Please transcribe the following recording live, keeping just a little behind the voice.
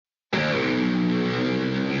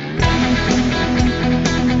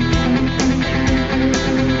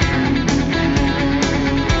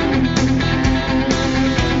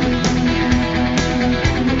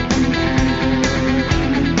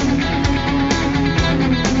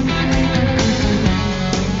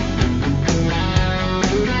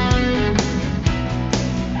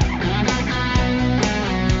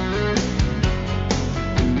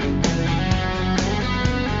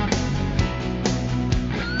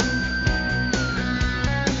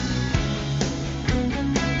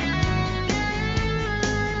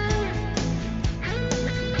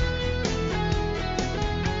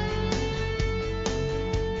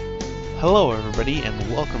Hello, everybody, and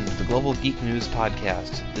welcome to the Global Geek News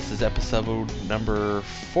Podcast. This is episode number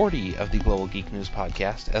 40 of the Global Geek News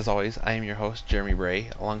Podcast. As always, I am your host, Jeremy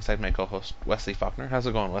Bray, alongside my co-host, Wesley Faulkner. How's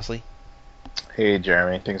it going, Wesley? Hey,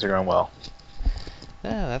 Jeremy. Things are going well.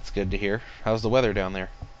 Yeah, that's good to hear. How's the weather down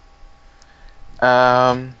there?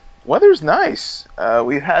 Weather's nice.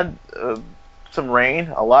 We've had some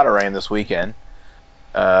rain, a lot of rain this weekend.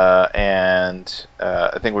 And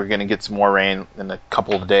I think we're going to get some more rain in a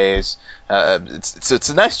couple of days. It's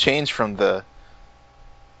a nice change from the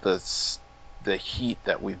heat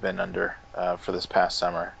that we've been under for this past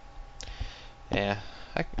summer. Yeah,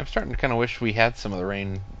 I'm starting to kind of wish we had some of the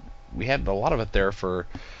rain. We had a lot of it there for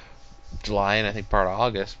July and I think part of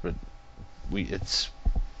August, but it's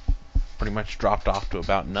pretty much dropped off to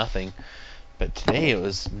about nothing. But today it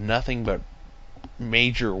was nothing but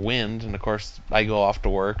major wind, and of course I go off to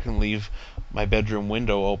work and leave my bedroom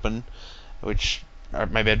window open, which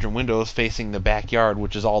my bedroom window is facing the backyard,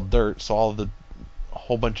 which is all dirt, so a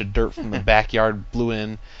whole bunch of dirt from the backyard blew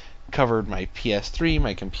in, covered my PS3,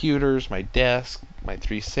 my computers, my desk, my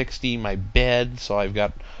 360, my bed, so I've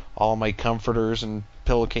got all my comforters and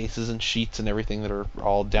pillowcases and sheets and everything that are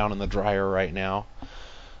all down in the dryer right now.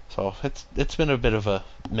 So it's been a bit of a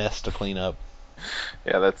mess to clean up.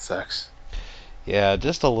 Yeah, that sucks. Yeah,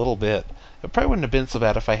 just a little bit. It probably wouldn't have been so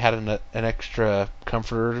bad if I had an extra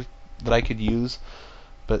comforter that I could use,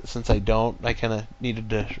 but since I don't, I kind of needed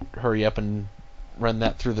to hurry up and run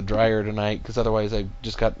that through the dryer tonight, because otherwise I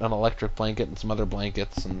just got an electric blanket and some other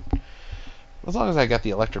blankets, and as long as I got the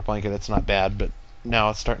electric blanket, it's not bad, but now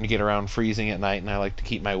it's starting to get around freezing at night, and I like to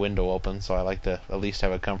keep my window open, so I like to at least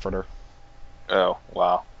have a comforter. Oh,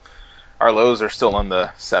 wow. Our lows are still in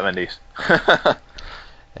the 70s.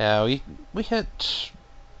 Yeah, we hit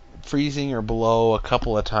freezing or below a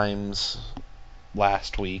couple of times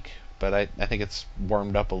last week, but I think it's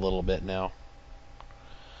warmed up a little bit now.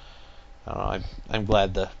 I don't know, I'm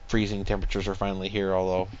glad the freezing temperatures are finally here,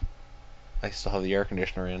 although I still have the air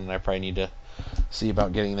conditioner in, and I probably need to see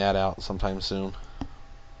about getting that out sometime soon.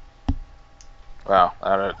 Wow,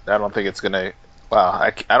 I don't think it's gonna.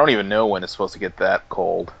 Wow, I don't even know when it's supposed to get that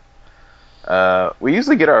cold. We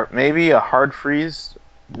usually get maybe a hard freeze,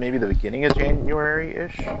 maybe the beginning of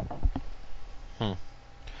January-ish. Hmm.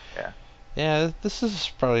 Yeah. Yeah, this is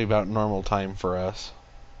probably about normal time for us.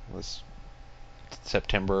 It was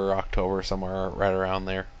September or October, somewhere right around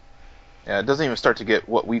there. Yeah, it doesn't even start to get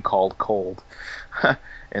what we called cold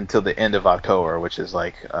until the end of October, which is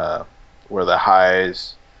like where the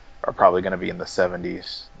highs are probably going to be in the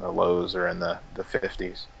 70s, the lows are in the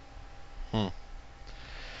 50s. Hmm.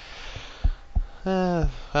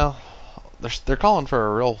 Well, they're calling for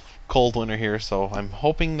a real cold winter here, so I'm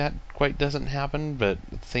hoping that quite doesn't happen. But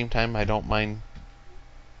at the same time, I don't mind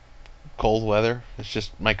cold weather. It's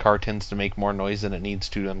just my car tends to make more noise than it needs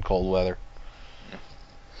to in cold weather.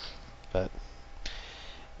 But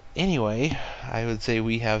anyway, I would say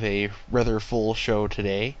we have a rather full show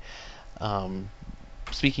today.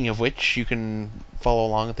 Speaking of which, you can follow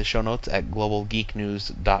along with the show notes at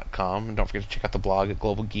globalgeeknews.com. And don't forget to check out the blog at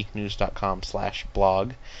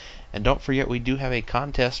globalgeeknews.com/blog. And don't forget, we do have a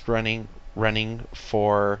contest running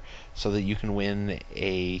for so that you can win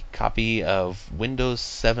a copy of Windows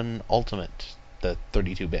 7 Ultimate, the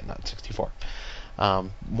 32-bit, not 64.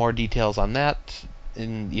 More details on that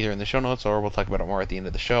either in the show notes, or we'll talk about it more at the end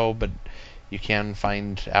of the show. But you can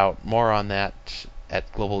find out more on that at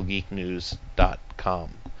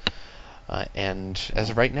globalgeeknews.com. And as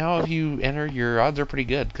of right now, if you enter, your odds are pretty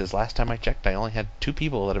good, because last time I checked, I only had 2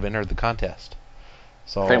 people that have entered the contest.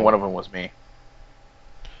 So I think one of them was me.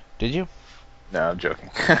 Did you? No, I'm joking.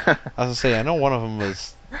 I was gonna say, I know one of them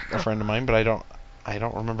was a friend of mine, but I don't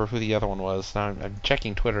remember who the other one was. Now I'm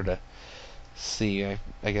checking Twitter to see. I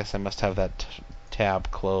guess I must have that tab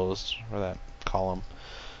closed, or that column.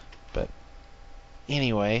 But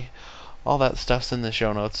anyway, all that stuff's in the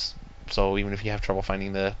show notes, so even if you have trouble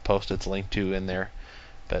finding the post, it's linked to in there.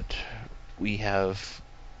 But we have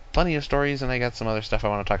plenty of stories, and I got some other stuff I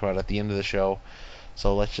want to talk about at the end of the show.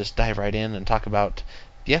 So let's just dive right in and talk about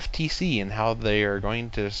the FTC and how they are going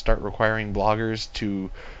to start requiring bloggers to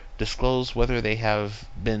disclose whether they have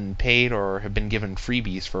been paid or have been given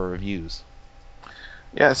freebies for reviews.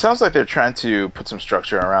 Yeah, it sounds like they're trying to put some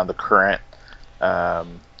structure around the current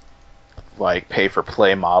like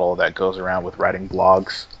pay-for-play model that goes around with writing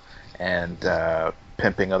blogs and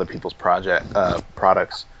pimping other people's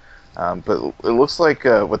products. But it looks like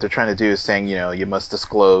what they're trying to do is saying, you must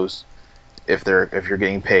disclose if you're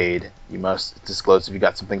getting paid. You must disclose if you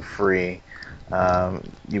got something free.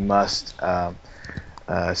 You must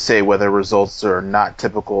say whether results are not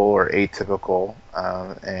typical or atypical,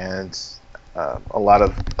 and a lot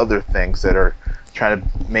of other things that are trying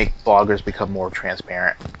to make bloggers become more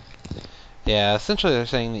transparent. Yeah, essentially they're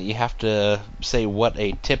saying that you have to say what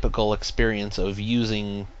a typical experience of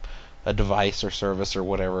using a device or service or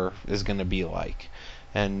whatever is going to be like.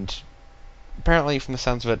 And apparently, from the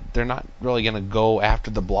sounds of it, they're not really going to go after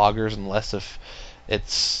the bloggers unless if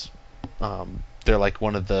it's they're like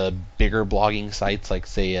one of the bigger blogging sites, like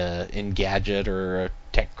say Engadget or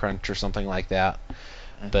TechCrunch or something like that.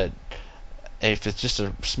 But if it's just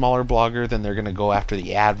a smaller blogger, then they're going to go after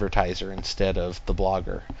the advertiser instead of the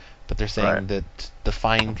blogger. But they're Right. saying that the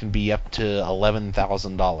fine can be up to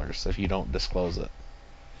 $11,000 if you don't disclose it.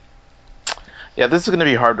 Yeah, this is going to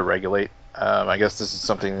be hard to regulate. I guess this is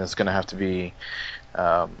something that's going to have to be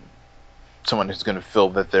um, someone who's going to feel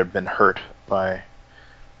that they've been hurt by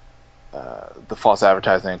the false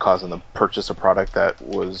advertising and causing them to purchase a product that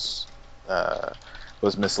was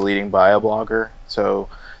misleading by a blogger. So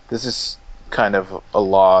this is kind of a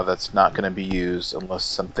law that's not going to be used unless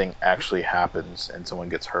something actually happens and someone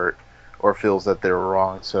gets hurt or feels that they were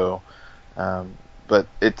wrong. So, but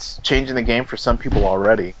it's changing the game for some people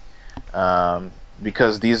already.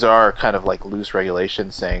 Because these are kind of like loose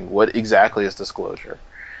regulations saying what exactly is disclosure,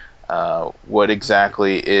 what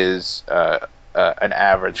exactly is an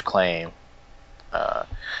average claim,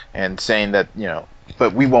 and saying that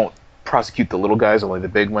but we won't prosecute the little guys, only the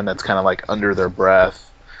big one that's kind of like under their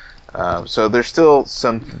breath. So there's still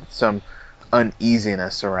some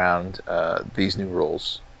uneasiness around these new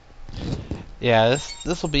rules. Yeah,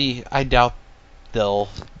 this will be. I doubt they'll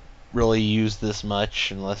really use this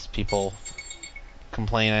much unless people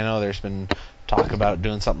complain. I know there's been talk about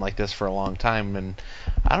doing something like this for a long time, and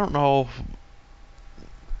I don't know.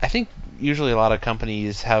 I think usually a lot of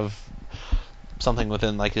companies have something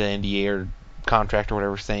within like the NDA or contract or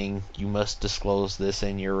whatever saying you must disclose this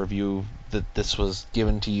in your review that this was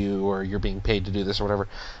given to you or you're being paid to do this or whatever.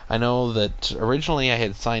 I know that originally I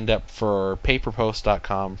had signed up for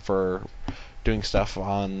paperpost.com for doing stuff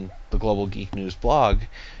on the Global Geek News blog,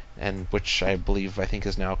 and which I think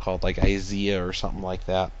is now called like IZEA or something like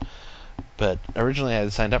that. But originally I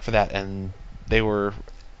had signed up for that, and they were,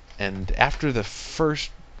 and after the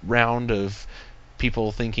first round of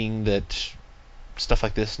people thinking that stuff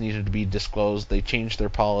like this needed to be disclosed, they changed their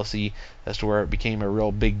policy as to where it became a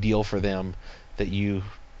real big deal for them that you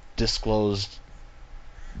disclosed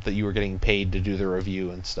that you were getting paid to do the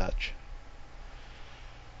review and such.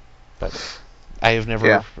 But I have never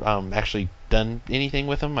Yeah. actually done anything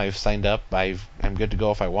with them. I've signed up. I'm good to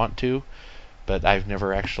go if I want to, but I've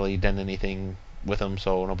never actually done anything with them,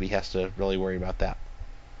 so nobody has to really worry about that.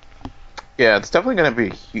 Yeah, it's definitely going to be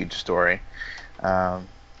a huge story. Um,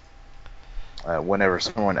 Whenever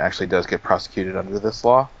someone actually does get prosecuted under this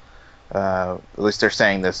law. At least they're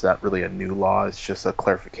saying this is not really a new law; it's just a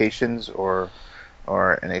clarifications or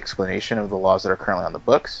an explanation of the laws that are currently on the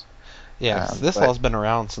books. Yeah, 'cause this But law's been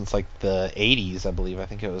around since like the 80s, I believe. I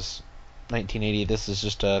think it was 1980. This is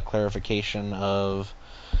just a clarification of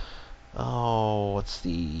what's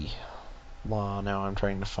the law now? I'm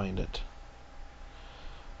trying to find it.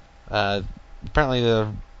 Uh, apparently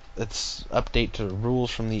it's update to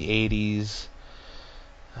rules from the 80s.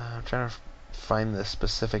 I'm trying to find the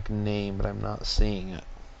specific name, but I'm not seeing it.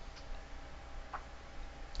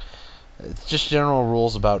 It's just general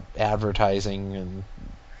rules about advertising and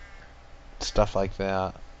stuff like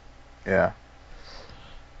that. yeah,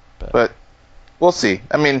 But but we'll see.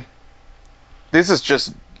 I mean, this is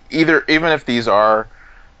just even if these aren't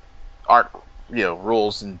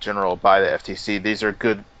rules in general by the FTC,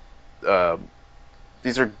 uh,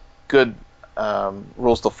 these are good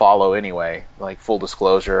rules to follow anyway. Like full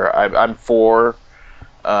disclosure, I'm for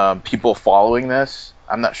people following this.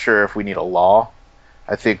 I'm not sure if we need a law.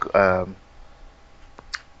 I think uh,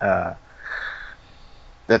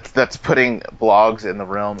 that's putting blogs in the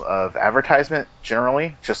realm of advertisement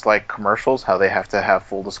generally, just like commercials, how they have to have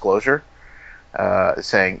full disclosure,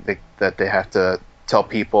 saying that they have to tell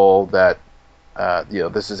people that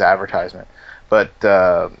this is advertisement. But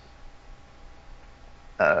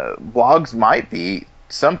blogs might be,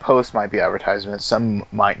 some posts might be advertisements, some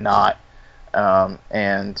might not,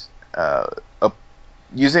 and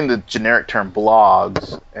using the generic term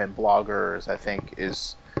blogs and bloggers, I think,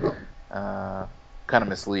 is kind of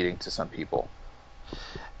misleading to some people.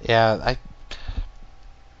 yeah,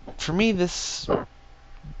 for me this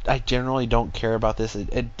I generally don't care about this.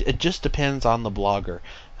 It just depends on the blogger.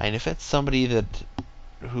 And if it's somebody that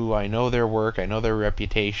who I know their work, I know their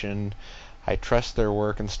reputation, I trust their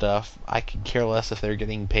work and stuff, I could care less if they're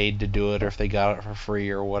getting paid to do it or if they got it for free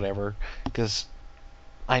or whatever. Because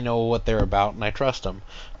I know what they're about and I trust them.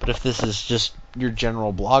 But if this is just your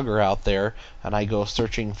general blogger out there, and I go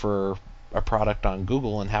searching for a product on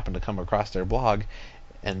Google and happen to come across their blog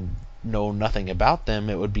and know nothing about them,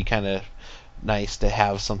 it would be kind of nice to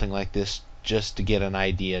have something like this just to get an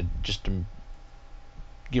idea, just to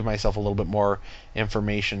give myself a little bit more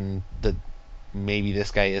information that maybe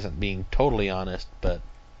this guy isn't being totally honest, but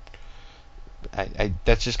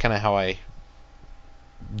that's just kind of how I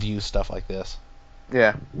view stuff like this.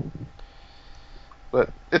 Yeah,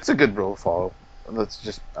 but it's a good rule to follow. That's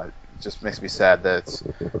just it just makes me sad that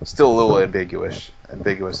it's still a little ambiguous, and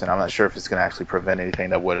I'm not sure if it's going to actually prevent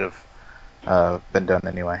anything that would have been done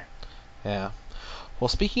anyway. Yeah. Well,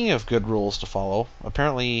 speaking of good rules to follow,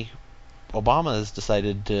 apparently Obama has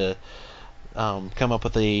decided to come up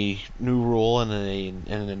with a new rule and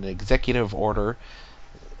an executive order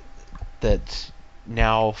that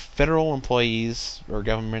now federal employees or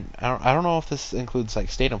government, I don't know if this includes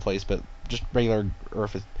like state employees, but just regular, or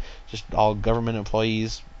if it's just all government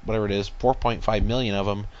employees, whatever it is, 4.5 million of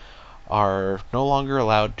them are no longer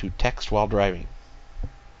allowed to text while driving.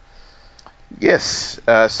 Yes.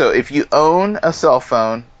 So if you own a cell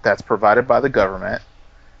phone that's provided by the government,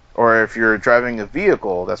 or if you're driving a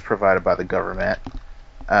vehicle that's provided by the government,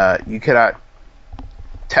 you cannot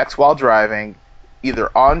text while driving,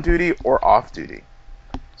 either on duty or off duty.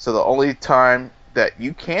 So the only time that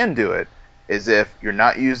you can do it is if you're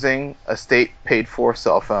not using a state paid for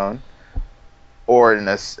cell phone or in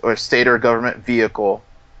a state or government vehicle,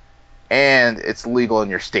 and it's legal in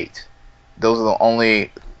your state. Those are the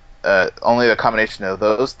only the combination of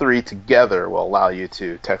those three together will allow you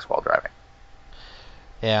to text while driving.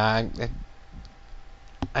 Yeah,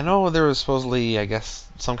 I know there was supposedly, I guess,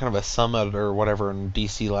 some kind of a summit or whatever in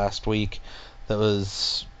DC last week that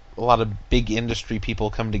was a lot of big industry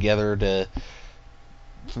people come together to,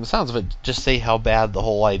 from the sounds of it, just say how bad the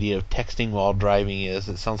whole idea of texting while driving is.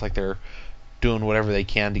 It sounds like they're doing whatever they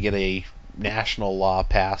can to get a national law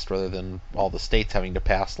passed rather than all the states having to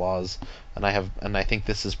pass laws. And I think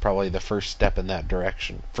this is probably the first step in that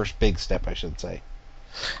direction. First big step, I should say.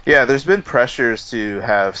 Yeah, there's been pressures to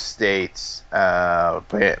have states ban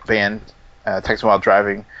texting while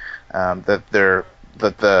driving. That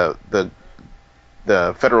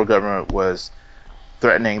the federal government was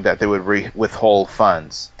threatening that they would withhold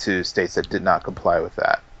funds to states that did not comply with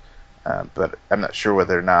that. But I'm not sure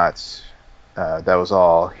whether or not that was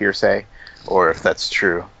all hearsay or if that's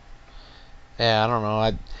true. Yeah, I don't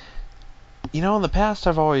know. In the past,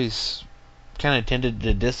 I've always kind of tended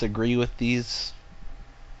to disagree with these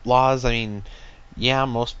laws. I mean, yeah,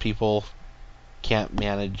 most people can't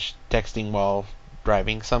manage texting while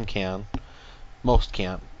driving. Some can. Most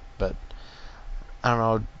can't. But I don't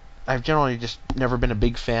know. I've generally just never been a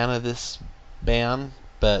big fan of this ban.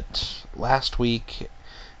 But last week,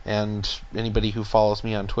 and anybody who follows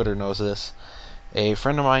me on Twitter knows this, a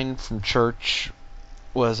friend of mine from church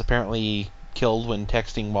was apparently killed when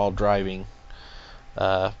texting while driving.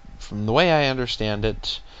 From the way I understand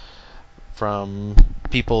it, from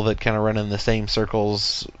people that kind of run in the same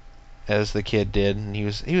circles as the kid did, and he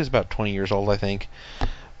was about 20 years old, I think.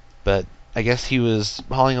 But I guess he was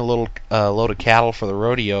hauling a little load of cattle for the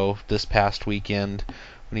rodeo this past weekend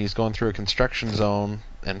when he was going through a construction zone,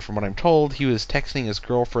 and from what I'm told, he was texting his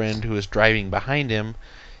girlfriend who was driving behind him.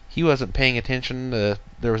 He wasn't paying attention. There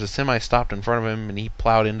was a semi stopped in front of him, and he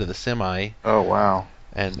plowed into the semi. Oh, wow.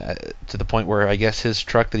 And to the point where I guess his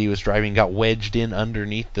truck that he was driving got wedged in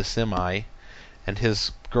underneath the semi, and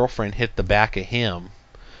his girlfriend hit the back of him.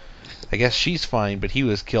 I guess she's fine, but he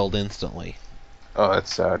was killed instantly. Oh,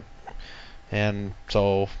 that's sad. And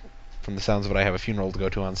so, from the sounds of it, I have a funeral to go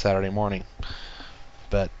to on Saturday morning.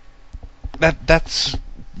 But that's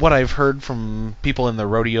what I've heard from people in the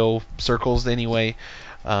rodeo circles anyway.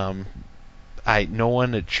 No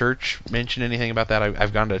one at church mentioned anything about that.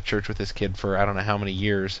 I've gone to church with this kid for I don't know how many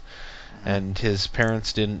years, and his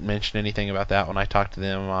parents didn't mention anything about that when I talked to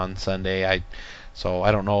them on Sunday. So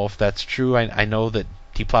I don't know if that's true. I know that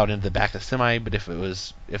he plowed into the back of the semi, but if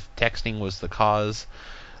texting was the cause,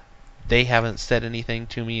 they haven't said anything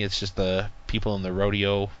to me. It's just the people in the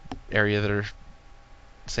rodeo area that are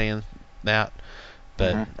saying that.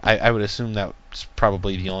 But I would assume that's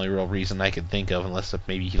probably the only real reason I could think of, unless if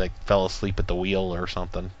maybe he fell asleep at the wheel or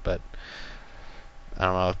something. But I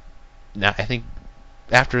don't know. Now I think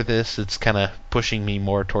after this, it's kind of pushing me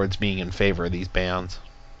more towards being in favor of these bans.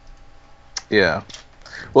 Yeah.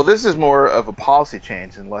 Well, this is more of a policy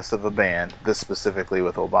change and less of a ban. This specifically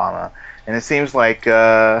with Obama, and it seems like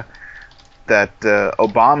that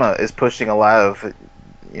Obama is pushing a lot of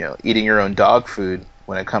eating your own dog food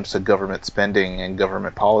when it comes to government spending and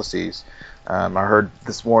government policies. I heard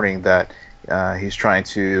this morning that he's try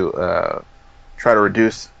to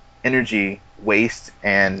reduce energy waste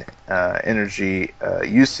and energy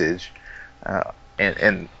usage uh,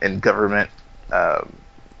 in government uh,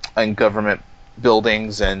 in government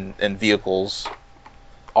buildings and vehicles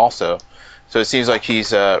also. So it seems like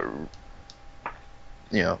he's you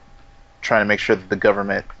know trying to make sure that the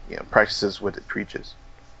government practices what it preaches.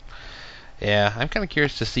 Yeah, I'm kind of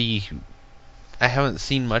curious to see. I haven't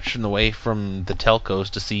seen much in the way from the telcos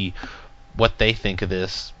to see what they think of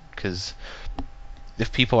this, because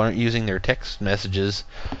if people aren't using their text messages,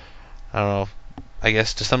 I don't know. I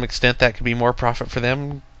guess to some extent that could be more profit for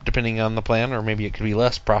them depending on the plan, or maybe it could be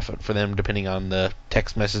less profit for them depending on the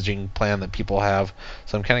text messaging plan that people have.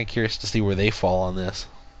 So I'm kind of curious to see where they fall on this.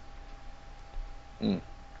 Mm,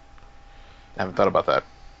 I haven't thought about that.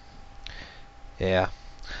 Yeah,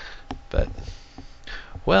 but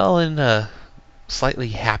well, in a slightly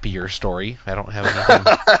happier story, I don't have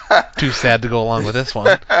anything too sad to go along with this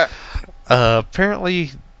one.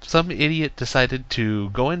 Apparently, some idiot decided to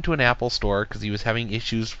go into an Apple store because he was having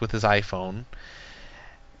issues with his iPhone,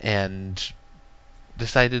 and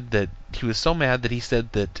decided that he was so mad that he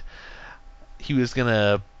said that he was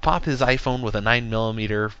gonna pop his iPhone with a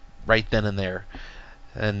 9mm right then and there.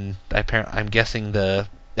 And I'm guessing the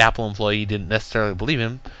Apple employee didn't necessarily believe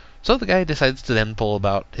him, so the guy decides to then pull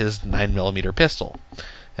about his 9mm pistol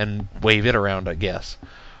and wave it around, I guess.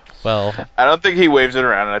 Well, I don't think he waves it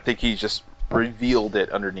around. I think he just revealed it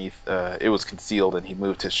underneath. It was concealed, and he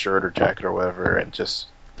moved his shirt or jacket or whatever, and just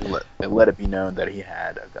let it be known that he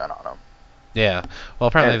had a gun on him. yeah. Well,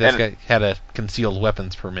 apparently And this guy had a concealed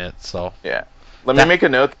weapons permit, so yeah. Let me make a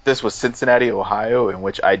note that this was Cincinnati, Ohio, in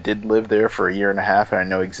which I did live there for a year and a half, and I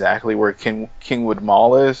know exactly where Kingwood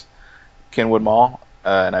Mall is. Kingwood Mall,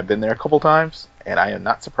 and I've been there a couple times, and I am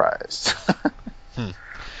not surprised.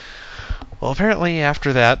 Well, apparently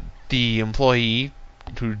after that, the employee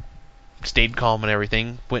who stayed calm and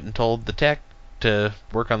everything went and told the tech to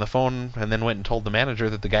work on the phone, and then went and told the manager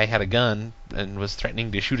that the guy had a gun and was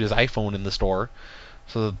threatening to shoot his iPhone in the store.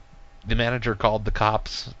 So the manager called the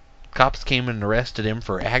cops. Cops came and arrested him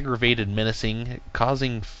for aggravated menacing,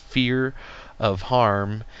 causing fear of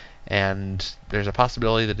harm, and there's a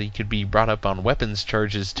possibility that he could be brought up on weapons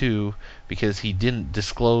charges too, because he didn't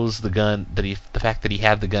disclose the fact that he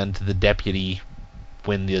had the gun to the deputy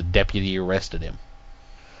when the deputy arrested him.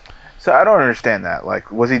 So I don't understand that.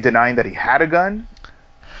 Like, was he denying that he had a gun?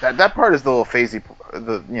 That part is the little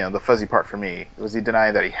the fuzzy part for me. Was he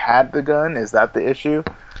denying that he had the gun? Is that the issue,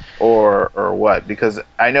 or what? Because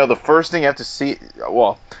I know the first thing you have to see.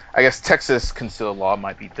 Well, I guess Texas concealed law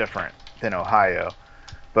might be different than Ohio,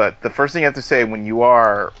 but the first thing you have to say when you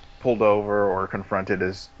are pulled over or confronted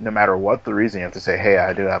is, no matter what the reason, you have to say, "Hey,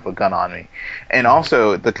 I do have a gun on me." And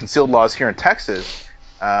also, the concealed laws here in Texas,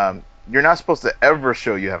 you're not supposed to ever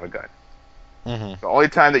show you have a gun. Mm-hmm. The only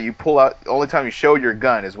time that you pull out, the only time you show your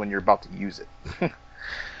gun is when you're about to use it.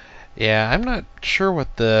 Yeah, I'm not sure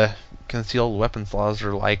what the concealed weapons laws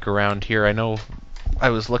are like around here. I know I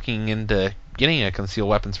was looking into getting a concealed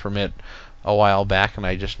weapons permit a while back, and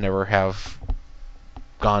I just never have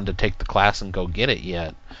gone to take the class and go get it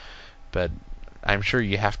yet. But I'm sure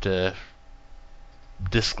you have to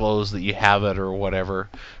disclose that you have it or whatever,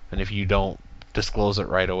 and if you don't disclose it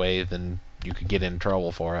right away, then you could get in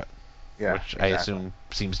trouble for it, Yeah, which I exactly. assume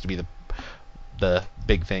seems to be the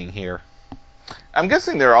big thing here. I'm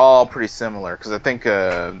guessing they're all pretty similar because I think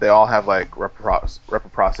they all have like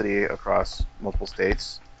reciprocity across multiple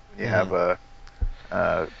states. You have Mm-hmm.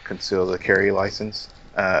 a concealed carry license,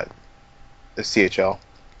 the CHL,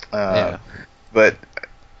 uh, Yeah. but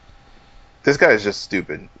this guy is just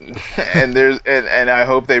stupid, and I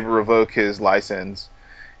hope they revoke his license,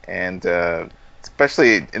 and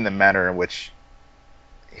especially in the manner in which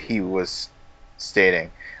he was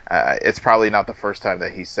stating. It's probably not the first time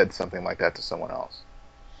that he said something like that to someone else.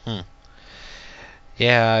 Hmm.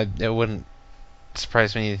 Yeah, it wouldn't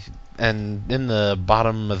surprise me. And in the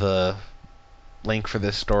bottom of the link for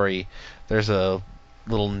this story, there's a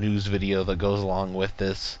little news video that goes along with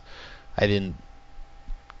this. I didn't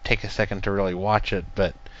take a second to really watch it,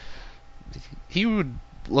 but he would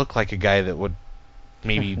look like a guy that would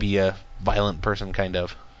maybe be a violent person, kind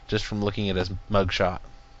of, just from looking at his mugshot.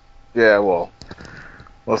 Yeah, well,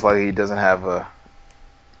 most likely he doesn't have a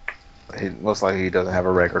most likely he doesn't have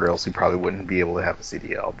a record, or else he probably wouldn't be able to have a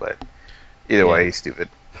CDL. But either Yeah. way, he's stupid.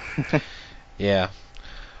 Yeah.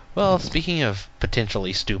 Well, speaking of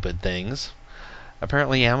potentially stupid things,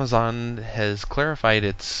 apparently Amazon has clarified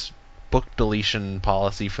its book deletion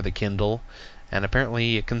policy for the Kindle, and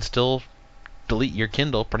apparently it can still delete your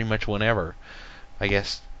Kindle pretty much whenever. I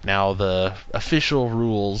guess Now the official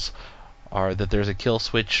rules are that there's a kill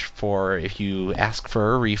switch for if you ask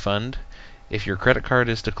for a refund, if your credit card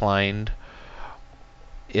is declined,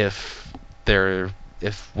 if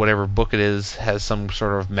if whatever book it is has some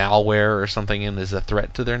sort of malware or something and is a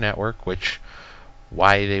threat to their network, which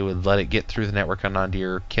why they would let it get through the network and onto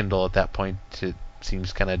your Kindle at that point, it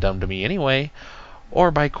seems kind of dumb to me anyway,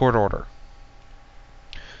 or by court order.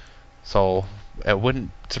 So it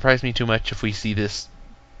wouldn't surprise me too much if we see this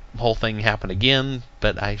whole thing happen again,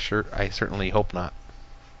 but I certainly hope not.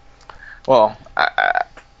 Well,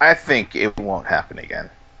 I think it won't happen again.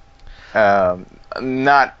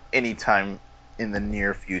 Not anytime in the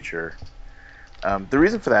near future. The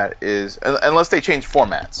reason for that is unless they change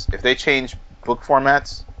formats. If they change book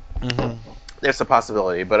formats, there's a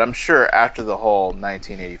possibility. But I'm sure after the whole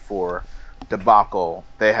 1984 debacle,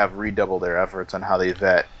 they have redoubled their efforts on how they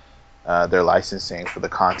vet their licensing for the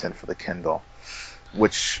content for the Kindle,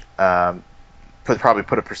 which probably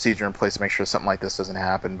put a procedure in place to make sure something like this doesn't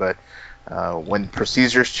happen. But when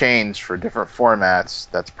procedures change for different formats,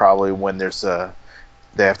 that's probably when they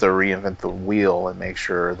have to reinvent the wheel and make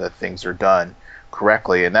sure that things are done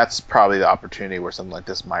correctly. And that's probably the opportunity where something like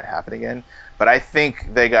this might happen again. But I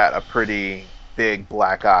think they got a pretty big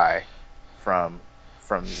black eye from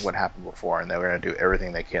what happened before, and they're going to do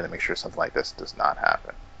everything they can to make sure something like this does not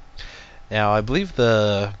happen. Now, I believe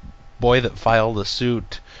the boy that filed the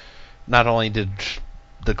suit, not only did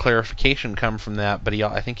the clarification come from that, but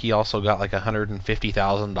I think he also got like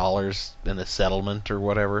 $150,000 in a settlement or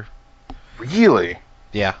whatever. Really?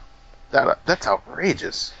 Yeah. That's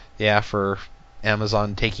outrageous. Yeah, for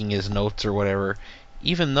Amazon taking his notes or whatever.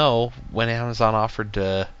 Even though when Amazon offered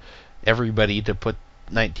to everybody to put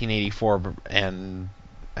 1984, and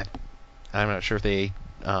I'm not sure if they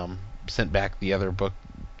sent back the other book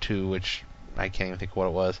too, which I can't even think what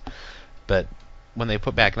it was, but when they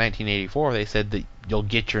put back 1984, they said that you'll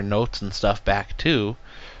get your notes and stuff back too.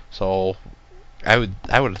 So I would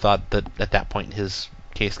have thought that at that point his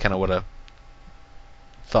case kind of would have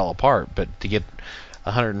fell apart, but to get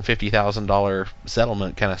 $150,000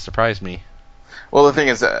 settlement kind of surprised me. Well, the thing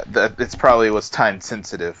is that it's probably was time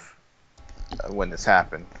sensitive when this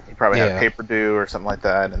happened. He probably had a paper due or something like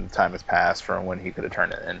that, and time has passed from when he could have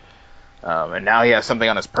turned it in. And now he has something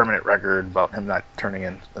on his permanent record about him not turning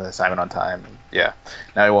in the assignment on time. And yeah,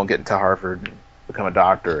 now he won't get into Harvard and become a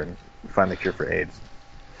doctor and find the cure for AIDS.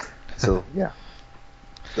 So yeah,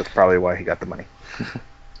 that's probably why he got the money.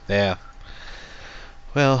 Yeah.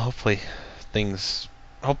 Well, hopefully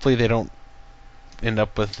they don't end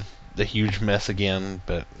up with the huge mess again.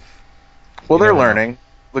 But well, they're learning.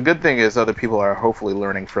 The good thing is other people are hopefully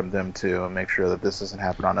learning from them too, and make sure that this doesn't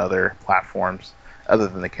happen on other platforms other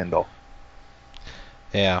than the Kindle.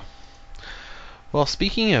 Yeah. Well,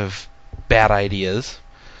 speaking of bad ideas,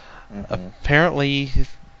 apparently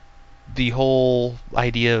the whole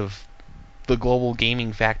idea of the Global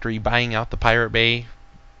Gaming Factory buying out the Pirate Bay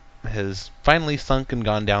has finally sunk and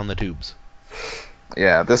gone down the tubes.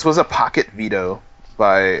 Yeah, this was a pocket veto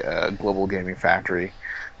by Global Gaming Factory.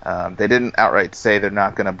 They didn't outright say they're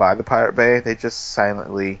not going to buy the Pirate Bay. They just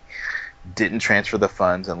silently didn't transfer the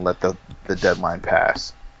funds and let the deadline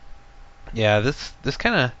pass. Yeah, this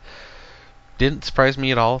kind of didn't surprise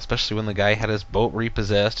me at all, especially when the guy had his boat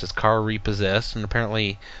repossessed, his car repossessed, and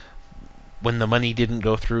apparently when the money didn't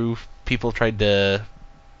go through, people tried to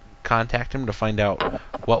contact him to find out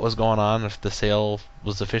what was going on, if the sale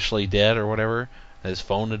was officially dead or whatever. His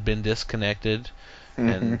phone had been disconnected,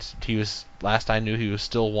 and he was, last I knew, he was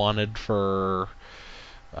still wanted for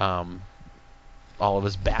all of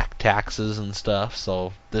his back taxes and stuff.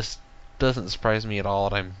 So this doesn't surprise me at all,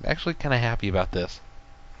 and I'm actually kind of happy about this.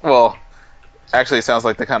 Well, actually, it sounds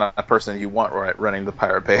like the kind of person you want running the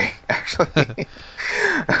Pirate Bay. Actually,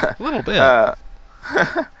 a little bit.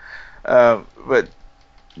 But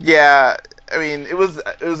yeah, I mean, it was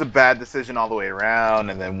a bad decision all the way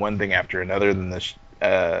around, and then one thing after another.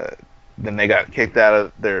 Then they got kicked out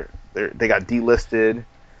of they got delisted.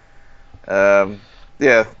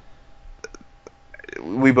 Yeah,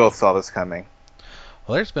 we both saw this coming.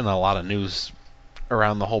 Well, there's been a lot of news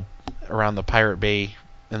around the Pirate Bay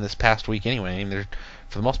in this past week anyway. I mean,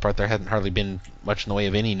 for the most part, there hasn't hardly been much in the way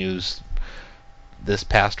of any news this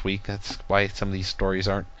past week. That's why some of these stories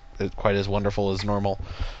aren't quite as wonderful as normal.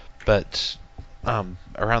 But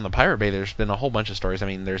around the Pirate Bay, there's been a whole bunch of stories. I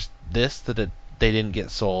mean, there's this that they didn't get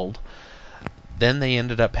sold. Then they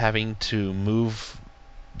ended up having to move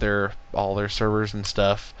all their servers and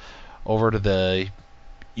stuff over to the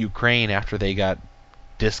Ukraine after they got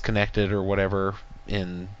disconnected or whatever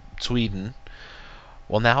in Sweden.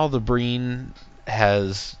 Well, now the Breen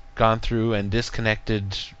has gone through and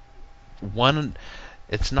disconnected one.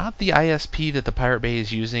 It's not the ISP that the Pirate Bay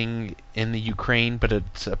is using in the Ukraine, but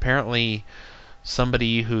it's apparently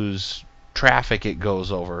somebody whose traffic it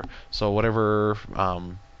goes over. So whatever,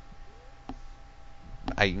 I'm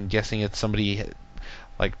guessing it's somebody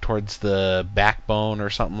like towards the backbone or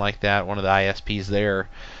something like that, one of the ISPs there.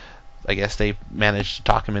 I guess they managed to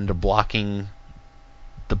talk him into blocking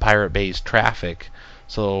the Pirate Bay's traffic,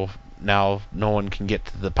 so now no one can get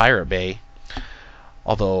to the Pirate Bay.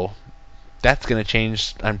 Although that's going to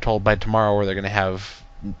change, I'm told, by tomorrow, where they're going to have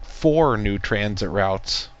 4 new transit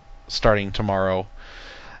routes starting tomorrow.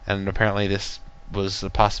 And apparently this was a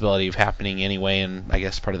possibility of happening anyway, and I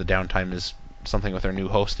guess part of the downtime is something with their new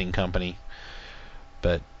hosting company.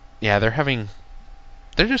 But yeah, they're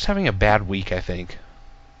just having a bad week, I think.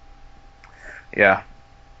 Yeah.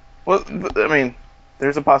 Well, I mean,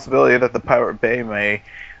 there's a possibility that the Pirate Bay may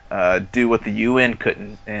do what the UN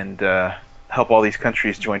couldn't and help all these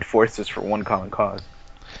countries join forces for one common cause.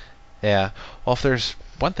 Yeah. Well, if there's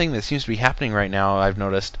one thing that seems to be happening right now, I've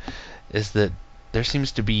noticed, is that there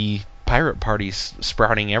seems to be pirate parties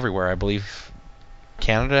sprouting everywhere. I believe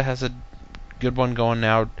Canada has a good one going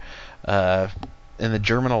now. In the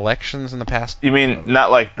German elections in the past. You mean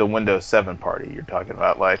not like the Windows 7 party? You're talking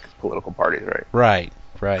about like political parties, right?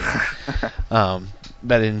 Right.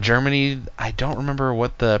 But in Germany, I don't remember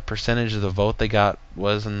what the percentage of the vote they got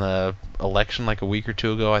was in the election like a week or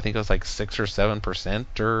two ago. I think it was like 6 or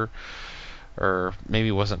 7%, or maybe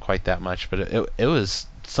it wasn't quite that much, but it was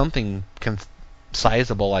something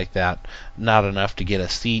sizable like that. Not enough to get a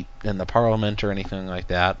seat in the parliament or anything like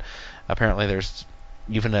that. Apparently, there's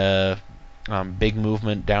even a big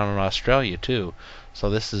movement down in Australia too.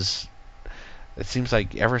 So it seems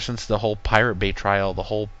like ever since the whole Pirate Bay trial, the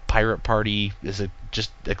whole pirate party is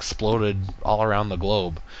just exploded all around the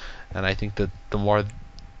globe. And I think that the more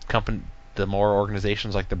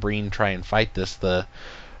organizations like the Breen try and fight this, the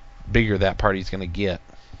bigger that party's going to get.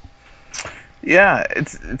 Yeah,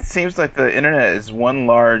 it seems like the internet is one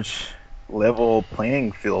large level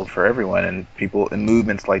playing field for everyone, and people and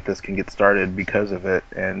movements like this can get started because of it,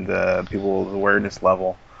 and people's awareness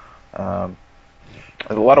level. A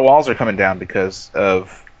lot of walls are coming down because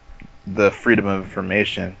of the freedom of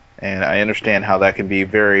information, and I understand how that can be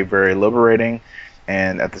very, very liberating,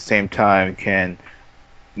 and at the same time can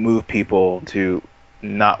move people to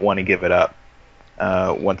not want to give it up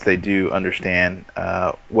once they do understand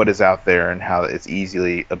what is out there and how it's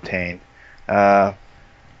easily obtained.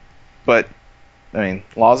 But I mean,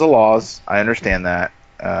 laws are laws. I understand that.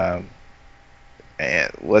 And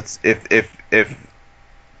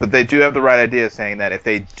but they do have the right idea, saying that if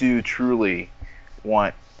they do truly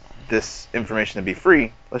want this information to be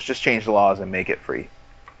free, let's just change the laws and make it free.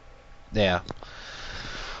 Yeah.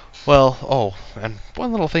 Well, and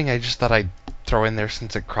one little thing I just thought I'd throw in there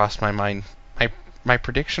since it crossed my mind. My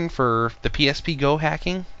prediction for the PSP Go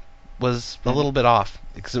hacking was a little bit off,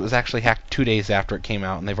 because it was actually hacked 2 days after it came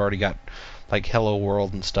out, and they've already got like Hello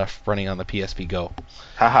World and stuff running on the PSP Go.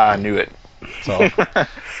 Haha, I knew it. So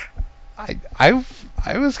I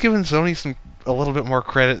was giving Sony a little bit more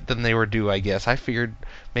credit than they were due, I guess. I figured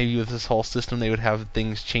maybe with this whole system they would have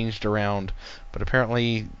things changed around, but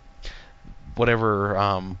apparently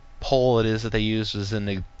whatever poll it is that they used was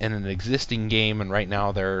in an existing game, and right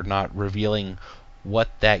now they're not revealing what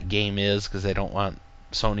that game is because they don't want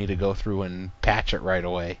Sony to go through and patch it right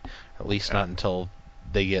away. At least not until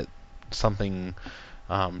they get something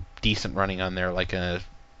decent running on there, like a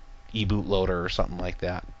e-bootloader or something like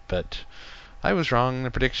that. But I was wrong.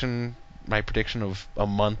 My prediction of a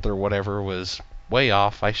month or whatever was way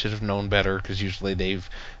off. I should have known better, because usually they've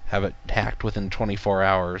have it hacked within 24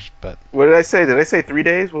 hours. But what did I say? Did I say 3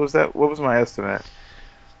 days? What was that? What was my estimate?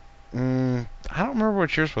 I don't remember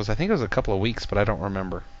what yours was. I think it was a couple of weeks, but I don't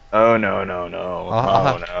remember. Oh no.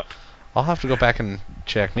 I'll have to go back and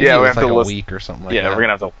check. Maybe yeah, it was like a listen. week or something like that. that. Yeah, we're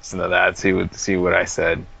gonna have to listen to that. See what I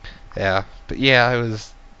said. Yeah, but yeah,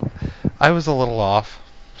 I was a little off.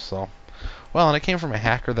 So, well, and it came from a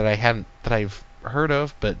hacker that I've heard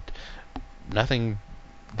of, but nothing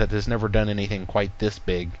that has never done anything quite this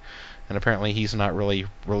big. And apparently he's not really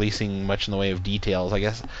releasing much in the way of details. I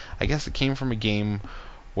guess it came from a game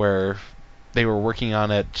where they were working on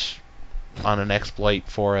an exploit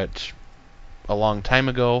for it a long time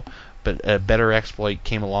ago, but a better exploit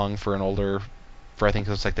came along for I think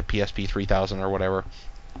it was like the PSP 3000 or whatever.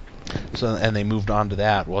 So, and they moved on to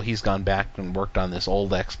that. Well, he's gone back and worked on this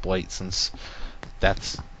old exploit, since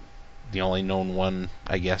that's the only known one,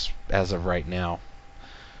 I guess, as of right now.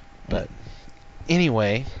 But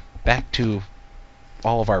anyway, back to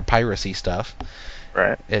all of our piracy stuff.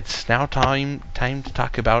 Right. It's now time to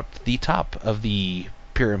talk about the top of the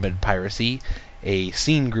pyramid piracy, a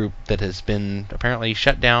scene group that has been apparently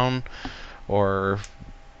shut down, or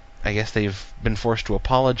I guess they've been forced to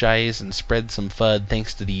apologize and spread some FUD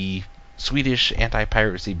thanks to the Swedish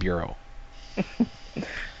Anti-Piracy Bureau.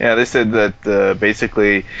 Yeah, they said that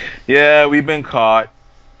basically, yeah, we've been caught.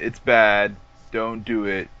 It's bad. Don't do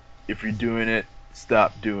it. If you're doing it,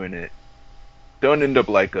 stop doing it. Don't end up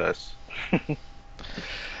like us.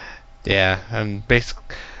 Yeah, and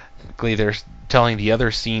basically they're telling the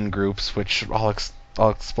other scene groups, which I'll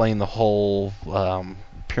explain the whole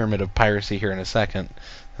pyramid of piracy here in a second,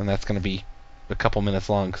 and that's going to be a couple minutes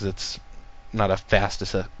long because it's not a fast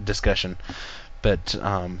discussion. But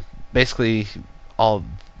basically, all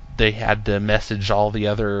they had to message all the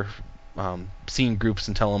other scene groups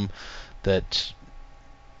and tell them that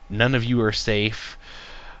none of you are safe,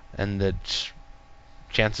 and that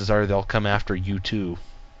chances are they'll come after you too.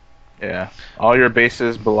 Yeah, all your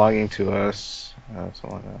bases belonging to us.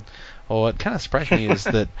 Something like that. Well, what kind of surprised me is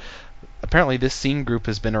that apparently this scene group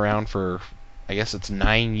has been around for, I guess it's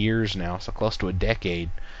 9 years now, so close to a decade,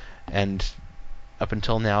 and up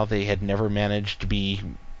until now they had never managed to be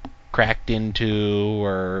cracked into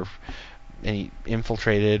or any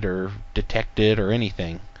infiltrated or detected or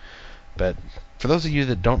anything. But for those of you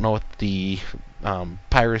that don't know what the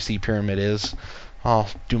piracy pyramid is, I'll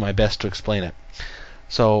do my best to explain it.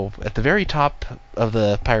 So at the very top of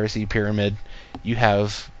the piracy pyramid, you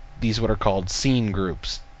have these what are called scene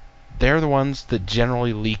groups. They're the ones that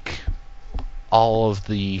generally leak all of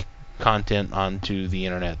the content onto the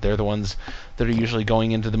internet. They're the ones that are usually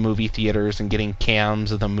going into the movie theaters and getting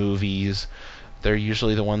cams of the movies. They're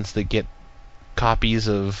usually the ones that get copies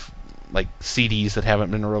of like CDs that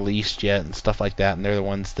haven't been released yet and stuff like that, and they're the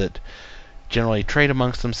ones that generally trade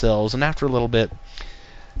amongst themselves, and after a little bit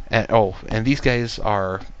and these guys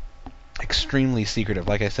are extremely secretive.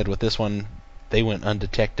 Like I said, with this one, they went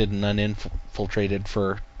undetected and uninfiltrated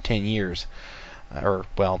for 10 years. Or,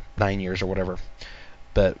 well, 9 years or whatever.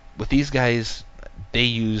 But with these guys, they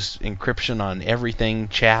use encryption on everything,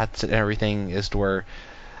 chats and everything, as to where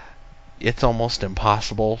it's almost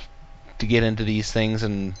impossible to get into these things.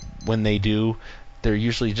 And when they do, they're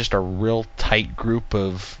usually just a real tight group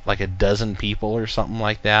of like a dozen people or something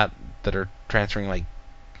like that are transferring like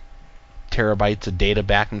terabytes of data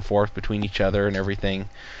back and forth between each other and everything,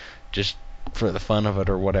 just for the fun of it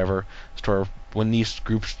or whatever. So when these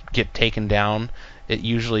groups get taken down, it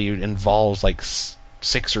usually involves like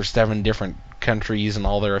 6 or 7 different countries and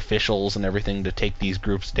all their officials and everything to take these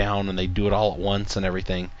groups down, and they do it all at once and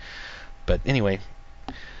everything. But anyway,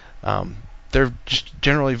 they're just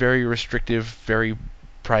generally very restrictive, very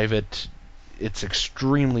private. It's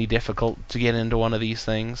extremely difficult to get into one of these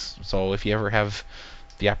things. So if you ever have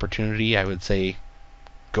the opportunity, I would say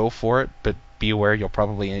go for it, but be aware you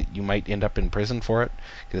might end up in prison for it,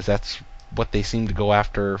 because that's what they seem to go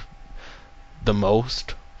after the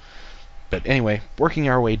most. But anyway, working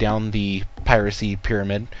our way down the piracy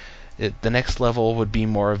pyramid, the next level would be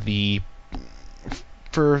more of the,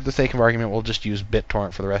 for the sake of argument, we'll just use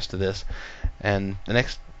BitTorrent for the rest of this, and the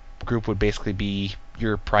next group would basically be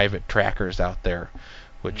your private trackers out there,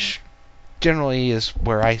 which generally is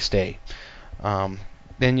where I stay.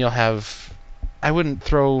 Then you'll have, I wouldn't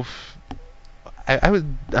throw, I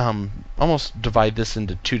would almost divide this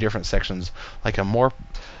into 2 different sections, like a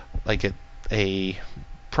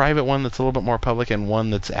private one that's a little bit more public, and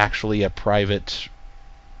one that's actually a private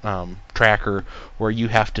tracker where you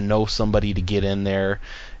have to know somebody to get in there,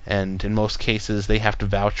 and in most cases they have to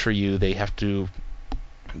vouch for you. They have to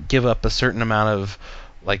give up a certain amount of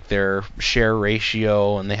like their share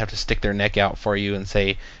ratio, and they have to stick their neck out for you and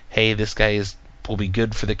say, hey, this guy will be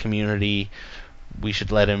good for the community, we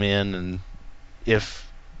should let him in. And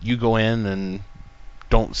if you go in and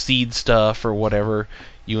don't seed stuff or whatever,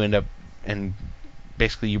 you end up, and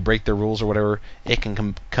basically you break the rules or whatever, it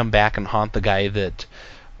can come back and haunt the guy that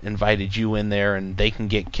invited you in there, and they can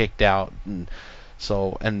get kicked out. And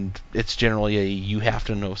it's generally you have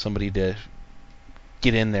to know somebody to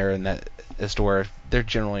get in there, and that as to where they're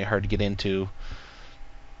generally hard to get into.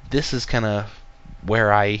 This is kind of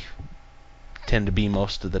where I tend to be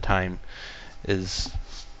most of the time. Is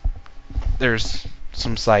there's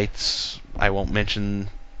some sites, I won't mention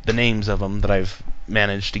the names of them, that I've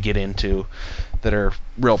managed to get into that are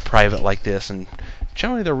real private like this, and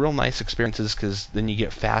generally they're real nice experiences, because then you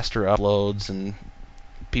get faster uploads, and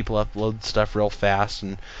people upload stuff real fast,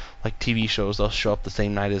 and like TV shows, they'll show up the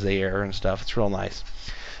same night as they air and stuff. It's real nice.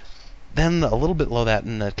 Then a little bit below that,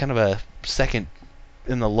 in the kind of a second,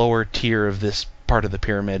 in the lower tier of this part of the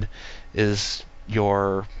pyramid, is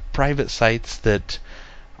your private sites that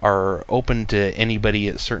are open to anybody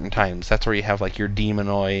at certain times. That's where you have like your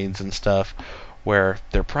demonoids and stuff, where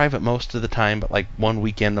they're private most of the time, but like one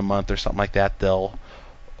weekend a month or something like that, they'll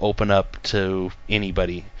open up to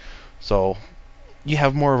anybody. So you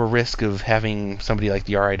have more of a risk of having somebody like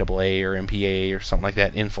the RIAA or MPA or something like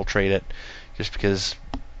that infiltrate it, just because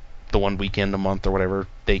the one weekend a month or whatever,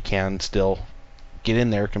 they can still get in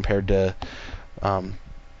there compared to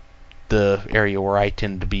the area where I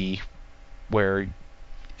tend to be, where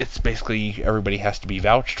it's basically everybody has to be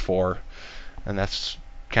vouched for, and that's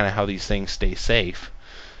kind of how these things stay safe.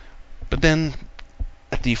 But then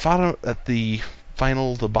at the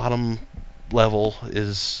the bottom level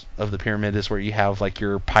is of the pyramid is where you have like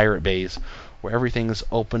your pirate bays, where everything's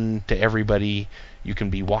open to everybody. You can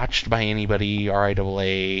be watched by anybody,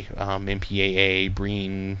 RIAA, MPAA,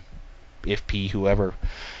 Breen, IFP, whoever,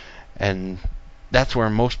 and that's where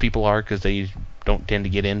most people are because they don't tend to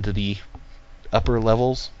get into the upper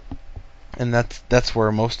levels, and that's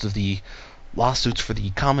where most of the lawsuits for the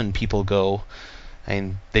common people go.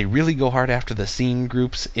 And they really go hard after the scene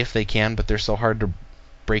groups if they can, but they're so hard to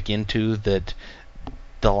break into that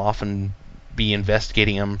they'll often be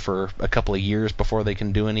investigating them for a couple of years before they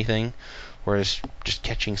can do anything, whereas just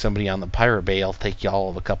catching somebody on the pirate bay will take you all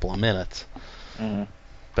of a couple of minutes. Mm.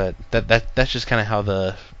 But that's just kind of how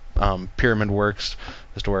the pyramid works,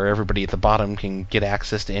 as to where everybody at the bottom can get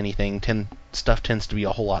access to anything. Stuff tends to be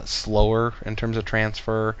a whole lot slower in terms of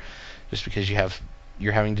transfer, just because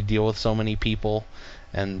you're having to deal with so many people,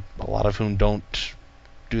 and a lot of whom don't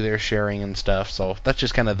do their sharing and stuff. So that's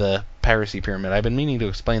just kind of the piracy pyramid. I've been meaning to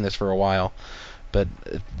explain this for a while, but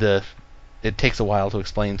it takes a while to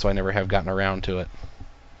explain, so I never have gotten around to it.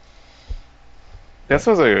 That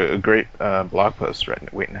sounds like a great blog post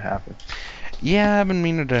waiting to happen. Yeah, I've been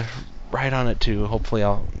meaning to write on it too. Hopefully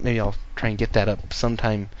I'll try and get that up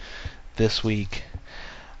sometime this week.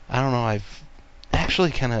 I don't know, I've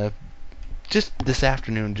actually kind of just this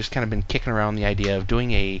afternoon just kind of been kicking around the idea of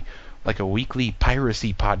doing a weekly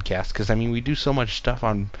piracy podcast, because I mean we do so much stuff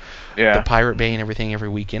on the Pirate Bay and everything every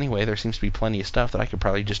week anyway. There seems to be plenty of stuff that I could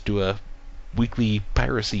probably just do a weekly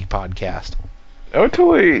piracy podcast. I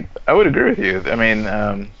would agree with you. I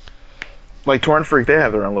mean, like Torn Freak, they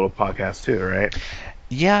have their own little podcast too, right?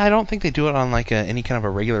 Yeah, I don't think they do it on like any kind of a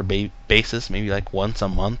regular basis. Maybe like once a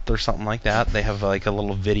month or something like that. They have like a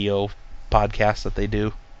little video podcast that they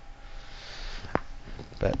do.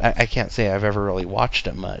 But I can't say I've ever really watched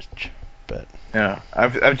it much. But yeah,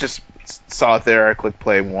 I've just saw it there. I clicked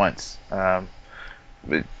play once. But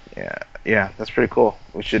yeah, that's pretty cool.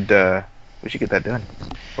 We should get that done,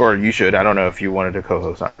 or you should. I don't know if you wanted to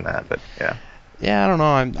co-host on that, but yeah. Yeah, I don't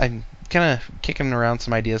know. I'm kind of kicking around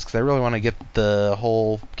some ideas because I really want to get the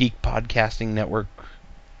whole geek podcasting network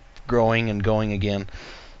growing and going again.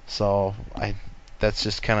 So that's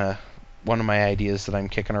just kind of one of my ideas that I'm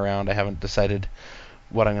kicking around. I haven't decided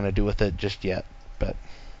what I'm going to do with it just yet. But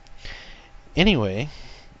anyway,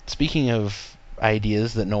 speaking of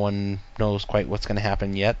ideas that no one knows quite what's going to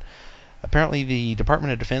happen yet, apparently the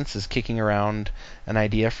Department of Defense is kicking around an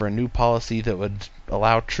idea for a new policy that would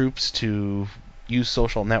allow troops to use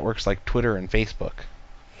social networks like Twitter and Facebook.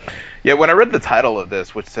 Yeah, when I read the title of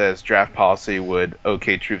this, which says draft policy would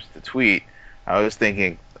okay troops to tweet, I was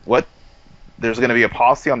thinking, what? There's going to be a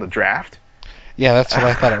policy on the draft? Yeah, that's what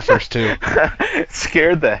I thought at first too. It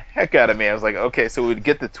scared the heck out of me. I was like, okay, so we'd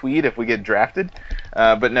get the tweet if we get drafted?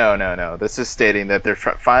 But no. This is stating that they're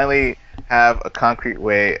finally have a concrete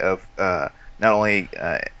way of not only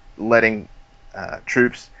letting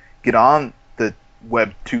troops get on the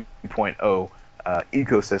Web 2.0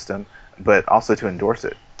 ecosystem, but also to endorse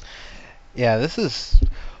it. Yeah, this is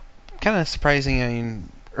kind of surprising. I mean,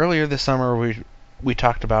 earlier this summer we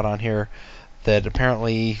talked about on here that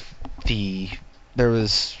apparently there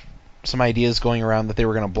was some ideas going around that they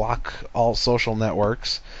were going to block all social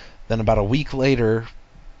networks. Then about a week later,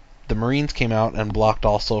 the Marines came out and blocked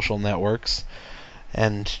all social networks,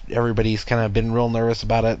 and everybody's kind of been real nervous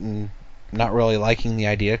about it and not really liking the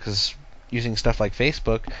idea, because using stuff like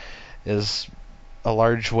Facebook is a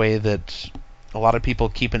large way that a lot of people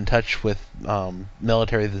keep in touch with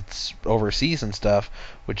military that's overseas and stuff,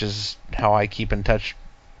 which is how I keep in touch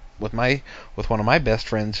with one of my best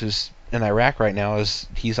friends who's in Iraq right now. Is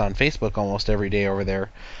he's on Facebook almost every day over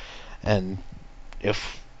there, and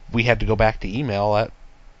if we had to go back to email, that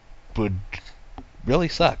would really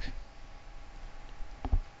suck.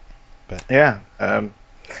 But yeah,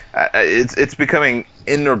 it's becoming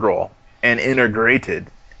integral and integrated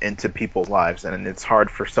into people's lives, and it's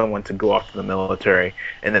hard for someone to go off to the military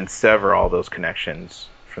and then sever all those connections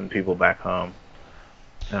from people back home.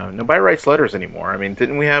 No, nobody writes letters anymore. I mean,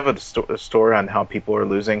 didn't we have a story on how people are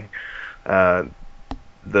losing uh,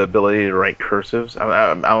 the ability to write cursives?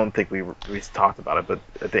 I don't think we talked about it, but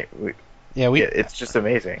I think Yeah, yeah, it's just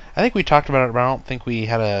amazing. I think we talked about it, but I don't think we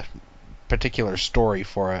had a particular story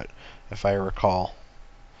for it, if I recall.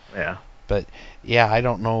 Yeah. But yeah, I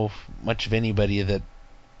don't know much of anybody that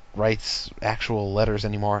writes actual letters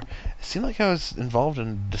anymore. It seemed like I was involved in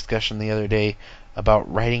a discussion the other day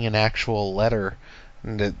about writing an actual letter,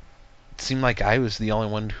 and it seemed like I was the only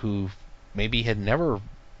one who maybe had never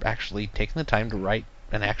actually taken the time to write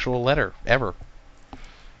an actual letter ever.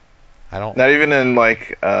 I don't. Not even in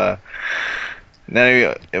like not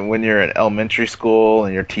even when you're in elementary school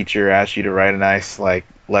and your teacher asks you to write a nice like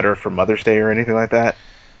letter for Mother's Day or anything like that.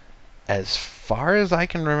 As far as I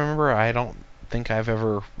can remember, I don't think I've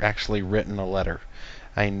ever actually written a letter.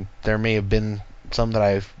 I mean, there may have been some that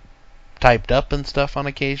I've typed up and stuff on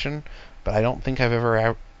occasion, but I don't think I've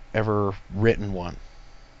ever written one.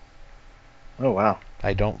 Oh wow.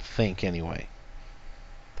 I don't think anyway.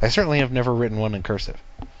 I certainly have never written one in cursive.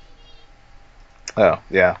 Oh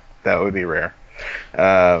yeah, that would be rare.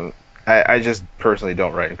 I just personally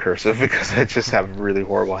don't write in cursive because I just have really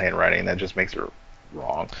horrible handwriting that just makes it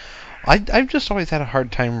wrong. I've just always had a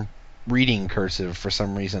hard time reading cursive for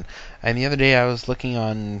some reason. And the other day I was looking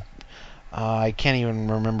on, I can't even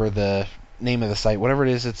remember the name of the site. Whatever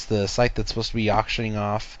it is, it's the site that's supposed to be auctioning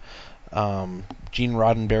off Gene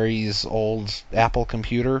Roddenberry's old Apple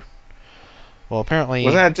computer. Well, apparently,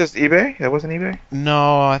 Wasn't that just eBay? That wasn't eBay?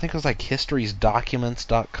 no, I think it was like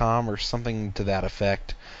historiesdocuments.com or something to that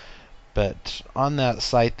effect. But on that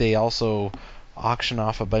site, they also auction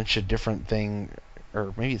off a bunch of different things,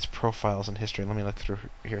 or maybe it's profiles in history. Let me look through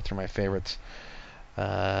here through my favorites.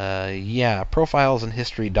 Yeah,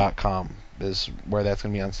 profilesandhistory.com is where that's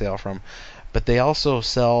going to be on sale from. But they also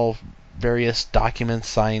sell various documents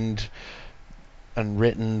signed and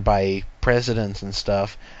written by presidents and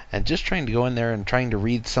stuff. And just trying to go in there and trying to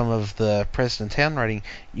read some of the president's handwriting,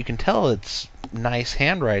 you can tell it's nice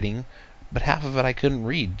handwriting, but half of it I couldn't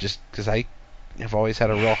read just because I have always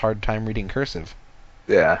had a real hard time reading cursive.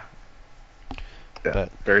 Yeah. Yeah.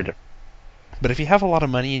 But Very different. but if you have a lot of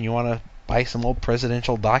money and you want to buy some old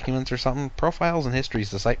presidential documents or something, Profiles and History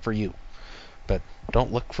is the site for you. But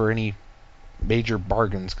don't look for any major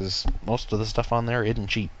bargains because most of the stuff on there isn't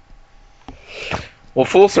cheap. Well,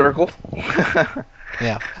 full circle.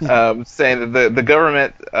 Yeah. Saying that the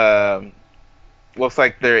government looks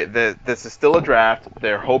like this is still a draft.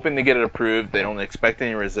 They're hoping to get it approved. They don't expect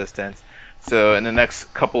any resistance. So in the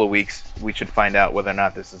next couple of weeks, we should find out whether or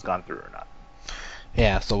not this has gone through or not.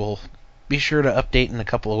 Yeah, so we'll be sure to update in a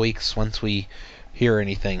couple of weeks once we hear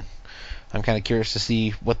anything. I'm kind of curious to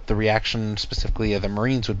see what the reaction specifically of the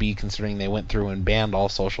Marines would be, considering they went through and banned all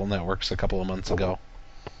social networks a couple of months ago.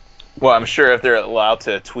 Well, I'm sure if they're allowed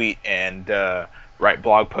to tweet and write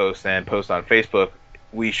blog posts and post on Facebook,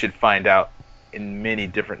 we should find out in many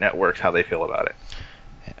different networks how they feel about it.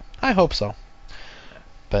 I hope so.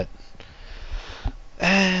 But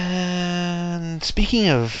and speaking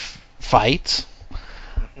of fights,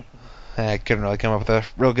 I couldn't really come up with a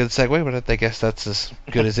real good segue, but I guess that's as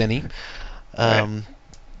good as any. Right.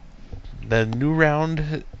 The new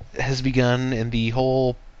round has begun, and the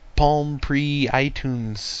whole Palm Pre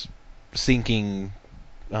iTunes syncing.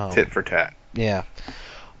 Tit for tat. Yeah.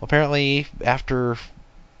 Well, apparently, after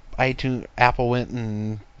Apple went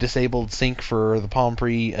and disabled sync for the Palm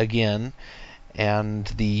Pre again, and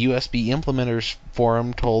the USB Implementers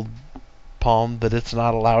Forum told Palm that it's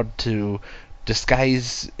not allowed to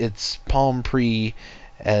disguise its Palm Pre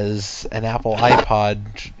as an Apple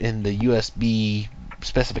iPod in the USB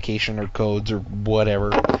specification or codes or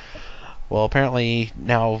whatever. Well, apparently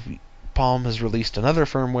now Palm has released another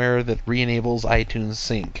firmware that re-enables iTunes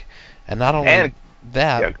Sync. And not only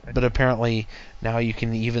that, yeah, but apparently now you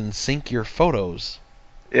can even sync your photos.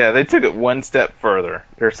 Yeah, they took it one step further.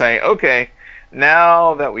 They're saying, okay,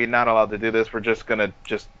 now that we're not allowed to do this, we're just gonna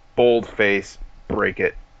just bold face break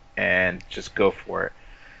it and just go for it.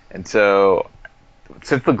 And so,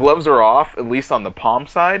 since the gloves are off, at least on the Palm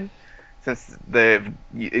side, since they've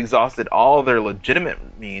exhausted all their legitimate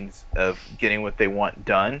means of getting what they want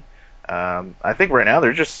done, I think right now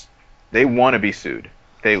they want to be sued.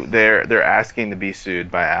 They're asking to be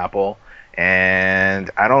sued by Apple, and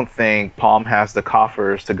I don't think Palm has the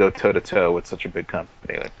coffers to go toe to toe with such a big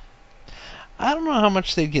company. I don't know how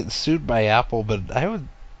much they'd get sued by Apple, but I would,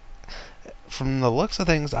 from the looks of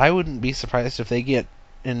things, I wouldn't be surprised if they get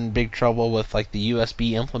in big trouble with like the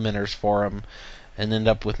USB Implementers Forum and end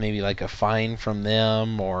up with maybe like a fine from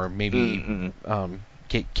them, or maybe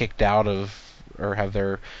get kicked out of, or have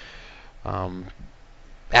their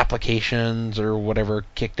applications or whatever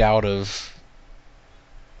kicked out of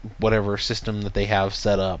whatever system that they have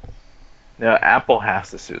set up. Now, Apple has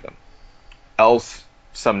to sue them. Else,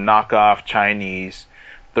 some knockoff Chinese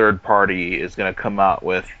third party is going to come out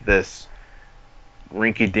with this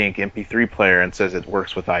rinky-dink MP3 player and says it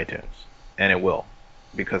works with iTunes. And it will,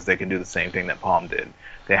 because they can do the same thing that Palm did.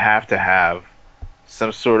 They have to have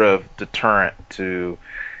some sort of deterrent to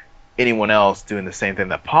anyone else doing the same thing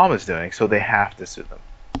that Palm is doing, so they have to sue them.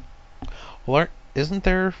 Well, isn't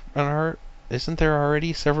there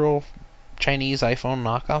already several Chinese iPhone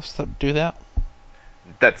knockoffs that do that?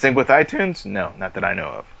 That sync with iTunes? No, not that I know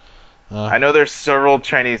of. Uh, I know there's several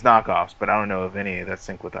Chinese knockoffs, but I don't know of any that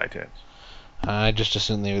sync with iTunes. I just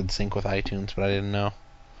assumed they would sync with iTunes, but I didn't know.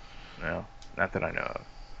 No, not that I know of.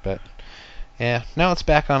 But yeah, now it's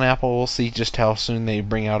back on Apple. We'll see just how soon they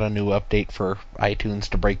bring out a new update for iTunes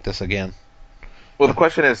to break this again. Well, the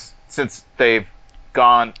question is, since they've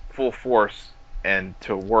gone full force and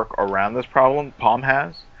to work around this problem, Palm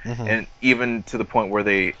has, and even to the point where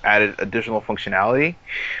they added additional functionality,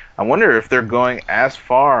 I wonder if they're going as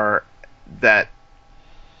far that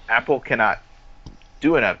Apple cannot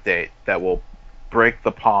do an update that will break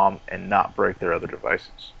the Palm and not break their other devices.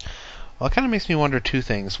 Well, it kind of makes me wonder two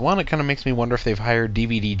things. One, it kind of makes me wonder if they've hired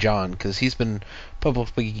DVD John, because he's been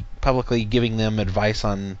publicly giving them advice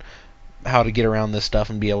on how to get around this stuff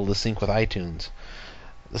and be able to sync with iTunes.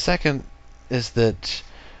 The second is that,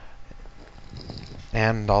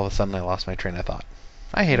 and all of a sudden I lost my train of thought.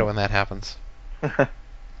 I hate it when that happens. What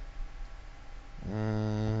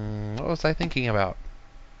was I thinking about?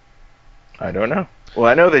 I don't know. Well,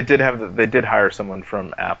 I know they did hire someone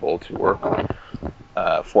from Apple to work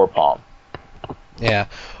for Palm. Yeah.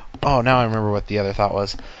 Oh, now I remember what the other thought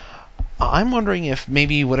was. I'm wondering if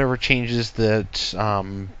maybe whatever changes that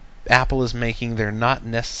Apple is making, they're not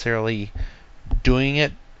necessarily doing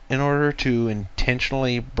it in order to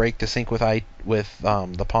intentionally break the sync with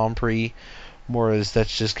the Palm Pre, more as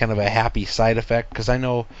that's just kind of a happy side effect. Because I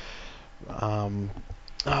know,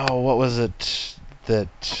 what was it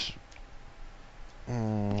that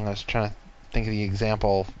I was trying to think of the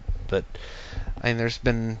example, but I mean, there's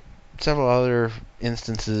been several other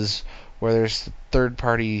instances where there's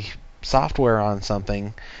third-party software on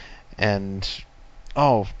something, and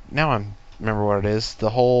now I remember what it is. The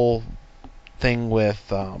whole thing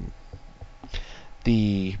with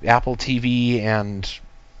the Apple TV and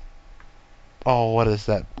what is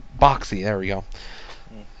that? Boxy. There we go.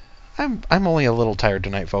 I'm only a little tired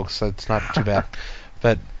tonight, folks, so it's not too bad.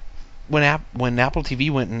 But when Apple TV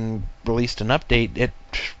went and released an update, it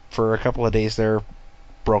for a couple of days there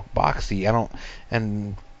broke Boxy.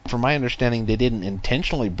 And from my understanding, they didn't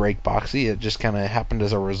intentionally break Boxy. It just kind of happened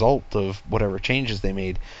as a result of whatever changes they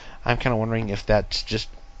made. I'm kind of wondering if that's just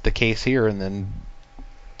the case here, and then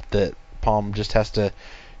that Palm just has to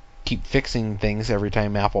keep fixing things every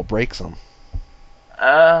time Apple breaks them.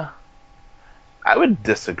 I would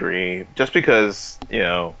disagree. Just because,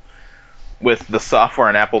 with the software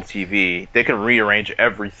on Apple TV, they can rearrange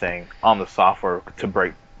everything on the software to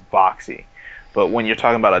break Boxy. But when you're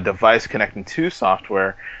talking about a device connecting to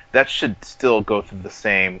software, that should still go through the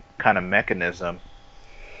same kind of mechanism.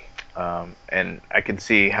 And I can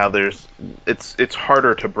see how it's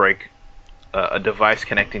harder to break a device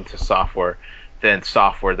connecting to software than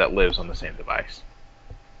software that lives on the same device.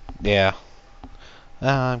 Yeah.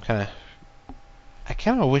 I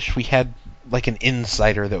kind of wish we had like an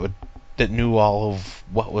insider that knew all of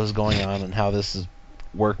what was going on and how this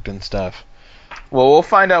worked and stuff. Well, we'll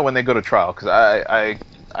find out when they go to trial, because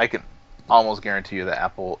I can almost guarantee you that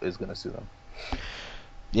Apple is going to sue them.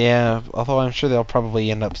 Yeah, although I'm sure they'll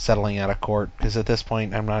probably end up settling out of court, because at this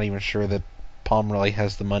point I'm not even sure that Palm really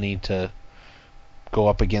has the money to go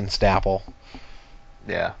up against Apple.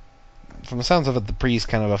 Yeah. From the sounds of it, the Pre's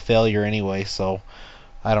kind of a failure anyway, so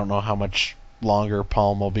I don't know how much longer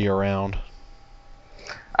Palm will be around.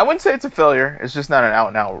 I wouldn't say it's a failure. It's just not an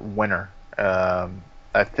out-and-out winner.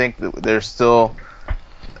 I think that there's still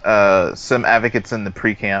some advocates in the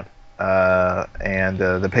pre-camp, and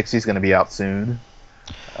the Pixie's going to be out soon.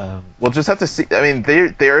 We'll just have to see. I mean,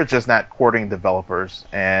 they're just not courting developers,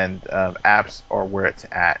 and apps are where it's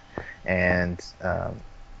at, and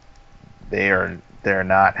they're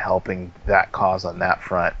not helping that cause on that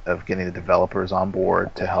front of getting the developers on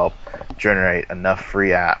board to help generate enough free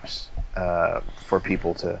apps for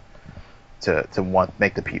people to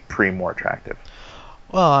make the pre more attractive.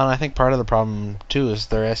 Well, and I think part of the problem too is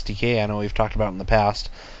their SDK. I know we've talked about in the past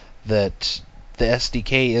that the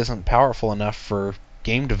SDK isn't powerful enough for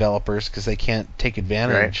game developers because they can't take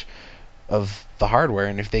advantage of the hardware,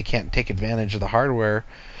 and if they can't take advantage of the hardware,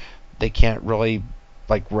 they can't really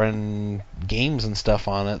like run games and stuff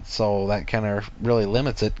on it, so that kind of really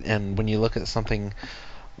limits it. And when you look at something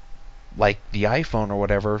like the iPhone or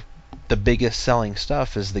whatever, the biggest selling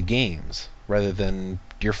stuff is the games rather than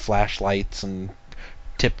your flashlights and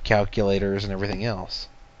tip calculators and everything else.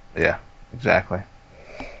 Yeah, exactly.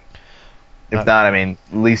 If Not, not, I mean,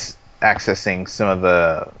 at least accessing some of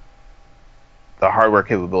the hardware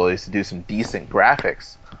capabilities to do some decent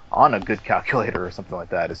graphics on a good calculator or something like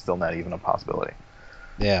that is still not even a possibility.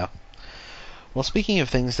 yeah. Well, speaking of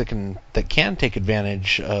things that can take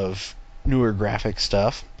advantage of newer graphic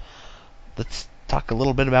stuff, let's talk a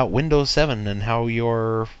little bit about Windows 7 and how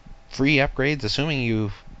your free upgrades, assuming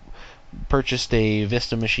you purchased a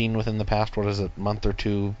Vista machine within the past, what is it, month or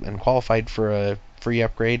two, and qualified for a free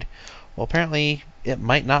upgrade, well, apparently it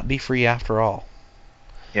might not be free after all.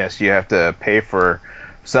 Yes, you have to pay for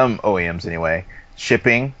some OEMs anyway,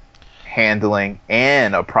 shipping, handling,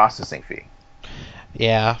 and a processing fee.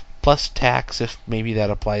 Yeah, plus tax if maybe that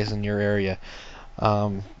applies in your area.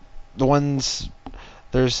 Um, the ones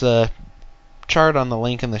there's a chart on the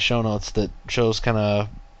link in the show notes that shows kind of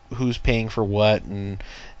who's paying for what, and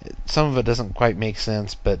some of it doesn't quite make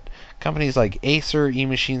sense. But companies like Acer,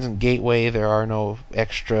 eMachines, and Gateway, there are no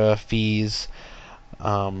extra fees.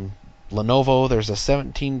 Lenovo, there's a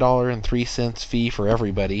 $17.03 fee for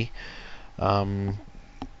everybody. Um,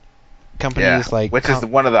 companies like which is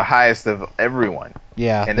one of the highest of everyone.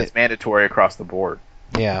 Yeah, and it's mandatory across the board.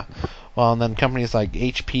 Yeah. Well, and then companies like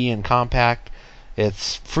HP and Compaq,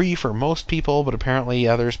 it's free for most people, but apparently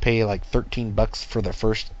others pay like $13 for the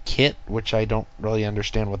first kit, which I don't really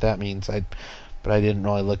understand what that means. But I didn't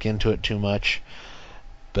really look into it too much.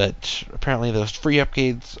 But apparently those free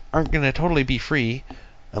upgrades aren't going to totally be free,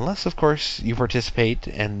 unless of course you participate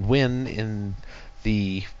and win in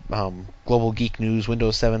the Global Geek News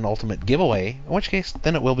Windows 7 Ultimate giveaway, in which case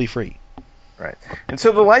then it will be free. Right. And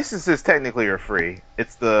so the licenses technically are free.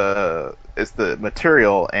 It's the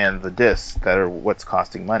material and the discs that are what's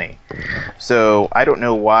costing money. So I don't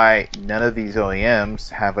know why none of these OEMs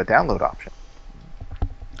have a download option.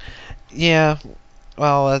 Yeah.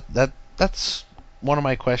 Well, that's one of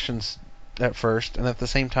my questions at first, and at the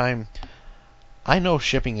same time, I know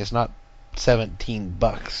shipping is not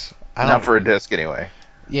 $17. Not for a disc anyway.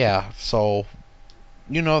 Yeah, so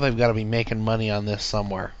they've got to be making money on this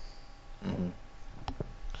somewhere. Mm-hmm.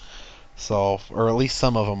 So, or at least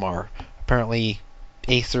some of them are. Apparently,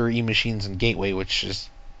 Acer, eMachines, and Gateway, which is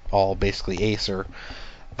all basically Acer,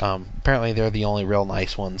 apparently they're the only real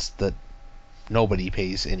nice ones that nobody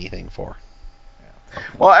pays anything for.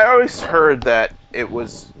 Well, I always heard that there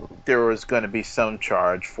was going to be some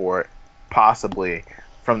charge for it, possibly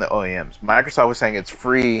from the OEMs. Microsoft was saying it's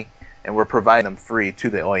free, and we're providing them free to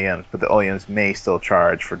the OEMs, but the OEMs may still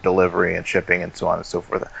charge for delivery and shipping and so on and so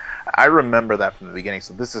forth. I remember that from the beginning,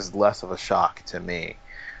 so this is less of a shock to me.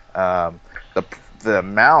 The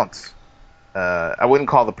amount, I wouldn't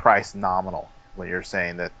call the price nominal when you're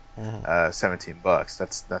saying that $17.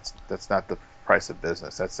 That's not the price of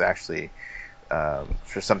business. That's actually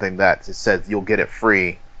for something that it says you'll get it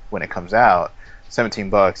free when it comes out.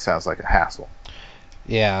 $17 sounds like a hassle.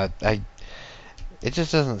 Yeah, it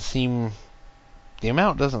just doesn't seem. The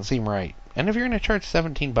amount doesn't seem right. And if you're going to charge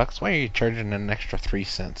 $17, why are you charging an extra 3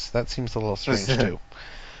 cents? That seems a little strange too.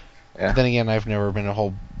 Yeah. But then again, I've never been a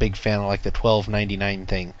whole big fan of like the $12.99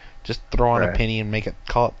 thing. Just throw on a penny and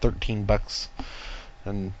call it $13.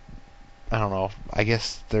 And I don't know. I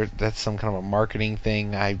guess that's some kind of a marketing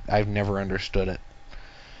thing. I've never understood it.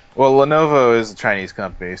 Well, Lenovo is a Chinese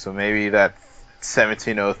company, so maybe that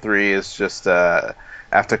 1703 is just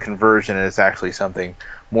after conversion, it's actually something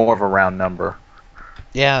more of a round number.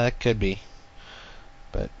 Yeah, that could be.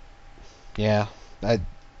 But yeah,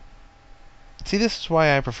 see, this is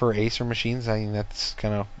why I prefer Acer machines. I mean, that's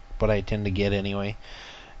kind of what I tend to get anyway.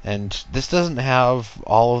 And this doesn't have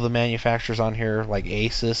all of the manufacturers on here, like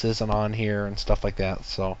Asus isn't on here and stuff like that.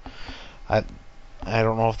 So I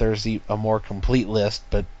don't know if there's a more complete list,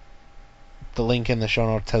 but the link in the show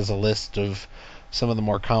notes has a list of some of the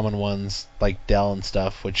more common ones, like Dell and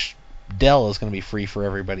stuff, which Dell is going to be free for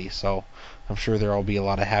everybody, so I'm sure there will be a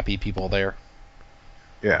lot of happy people there.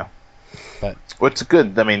 Yeah. But what's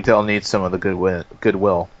good, I mean, Dell needs some of the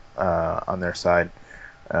goodwill on their side.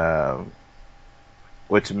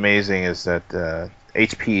 What's amazing is that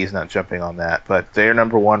HP is not jumping on that, but they're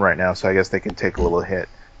number one right now, so I guess they can take a little hit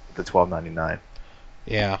with the $12.99.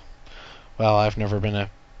 Yeah. Well, I've never been a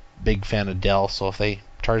big fan of Dell, so if they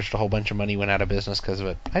charged a whole bunch of money, went out of business because of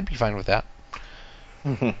it, I'd be fine with that.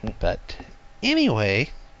 But anyway,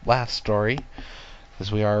 last story,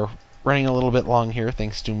 because we are running a little bit long here,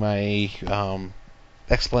 thanks to my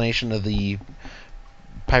explanation of the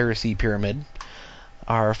piracy pyramid.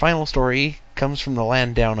 Our final story comes from the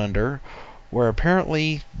land down under, where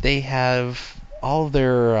apparently they have all of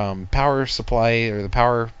their power supply or the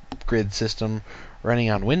power grid system running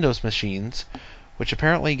on Windows machines, which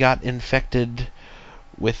apparently got infected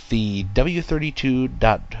with the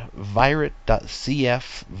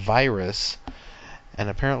w32.virate.cf virus, and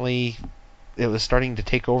apparently it was starting to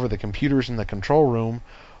take over the computers in the control room.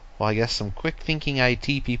 Well, I guess some quick thinking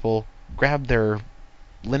IT people grabbed their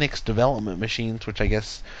Linux development machines, which I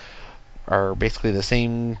guess are basically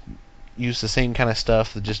use the same kind of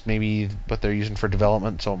stuff, just maybe what they're using for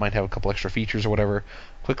development, so it might have a couple extra features or whatever.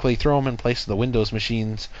 Quickly throw them in place of the Windows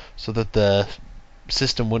machines so that the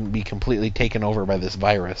system wouldn't be completely taken over by this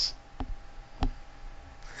virus.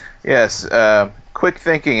 Yes, quick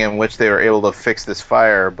thinking in which they were able to fix this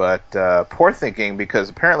fire, but poor thinking because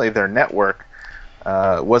apparently their network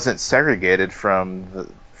wasn't segregated from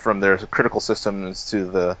their critical systems to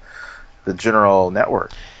the general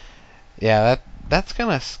network. Yeah, that's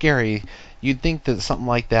kind of scary. You'd think that something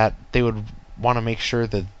like that, they would want to make sure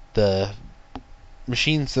that the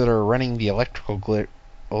machines that are running the electrical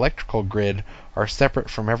grid are separate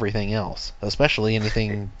from everything else, especially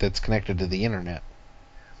anything that's connected to the internet.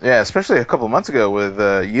 Yeah, especially a couple of months ago with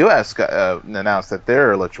the U.S. Announced that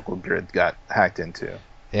their electrical grid got hacked into.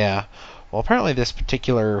 Yeah. Well, apparently this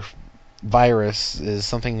particular virus is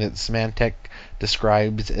something that Symantec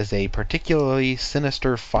describes as a particularly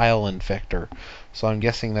sinister file infector. So I'm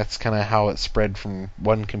guessing that's kind of how it spread from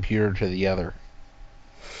one computer to the other.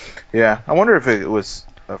 Yeah, I wonder if it was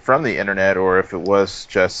from the internet or if it was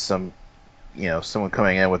just someone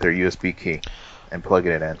coming in with their USB key and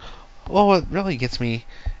plugging it in. Well, what really gets me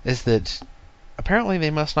is that apparently they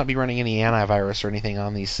must not be running any antivirus or anything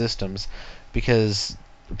on these systems, because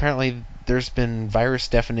apparently there's been virus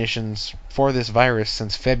definitions for this virus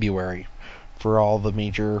since February for all the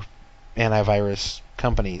major antivirus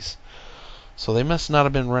companies. So they must not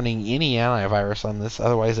have been running any antivirus on this,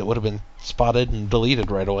 otherwise it would have been spotted and deleted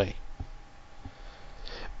right away.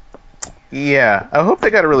 Yeah, I hope they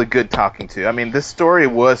got a really good talking to. I mean, this story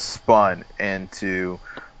was spun into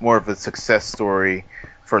more of a success story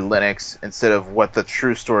for Linux instead of what the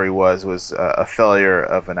true story was a failure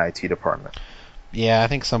of an IT department. Yeah, I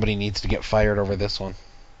think somebody needs to get fired over this one.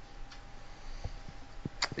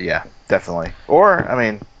 Yeah, definitely. Or, I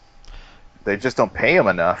mean, they just don't pay them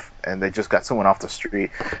enough, and they just got someone off the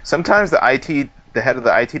street. Sometimes the head of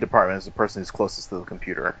the IT department is the person who's closest to the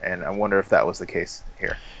computer, and I wonder if that was the case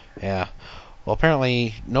here. Yeah. Well,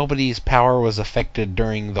 apparently nobody's power was affected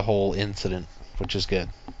during the whole incident, which is good.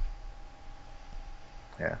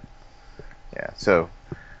 Yeah. So,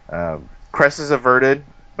 crisis averted,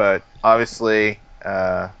 but obviously,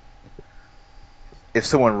 if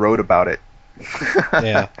someone wrote about it,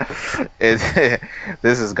 yeah,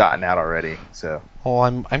 this has gotten out already. So. Well,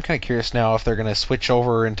 I'm kind of curious now if they're going to switch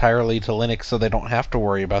over entirely to Linux so they don't have to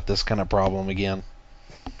worry about this kind of problem again.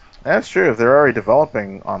 That's true. If they're already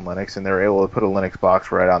developing on Linux and they're able to put a Linux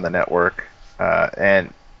box right on the network,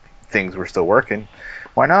 and things were still working,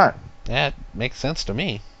 why not? That makes sense to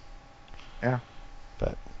me. Yeah.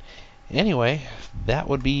 But anyway, that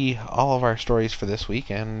would be all of our stories for this week,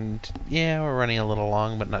 and yeah, we're running a little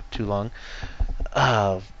long, but not too long.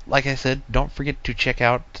 Like I said, don't forget to check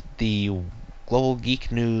out the Global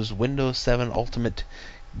Geek News Windows 7 Ultimate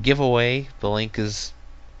giveaway. The link is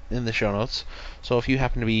in the show notes. So if you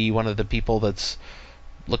happen to be one of the people that's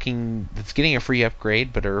getting a free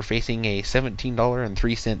upgrade but are facing a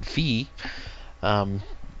 $17.03 fee,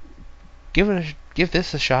 give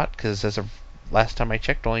this a shot, because as of last time I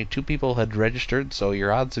checked, only 2 people had registered, so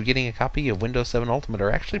your odds of getting a copy of Windows 7 Ultimate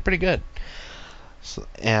are actually pretty good. So,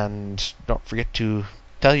 and don't forget to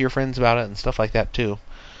tell your friends about it and stuff like that too,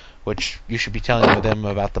 which you should be telling them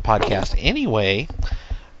about the podcast anyway.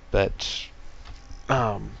 But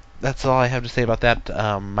that's all I have to say about that.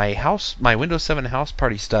 My Windows 7 house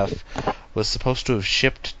party stuff was supposed to have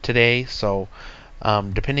shipped today, so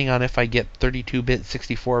depending on if I get 32-bit,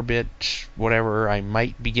 64-bit, whatever, I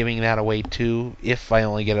might be giving that away too, if I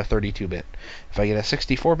only get a 32-bit. If I get a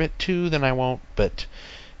 64-bit too, then I won't, but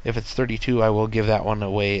if it's 32, I will give that one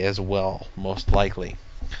away as well, most likely.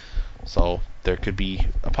 So there could be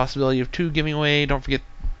a possibility of 2 giving away. Don't forget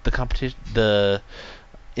the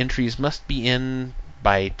entries must be in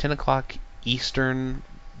by 10 o'clock Eastern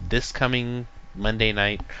this coming Monday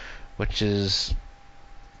night, which is,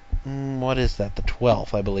 what is that, the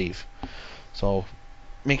 12th, I believe. So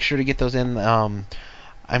make sure to get those in. I'm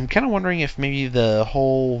kind of wondering if maybe the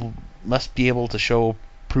whole must be able to show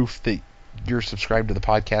proof that you're subscribed to the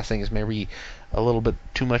podcast thing is maybe a little bit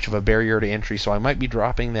too much of a barrier to entry, so I might be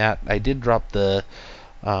dropping that. I did drop the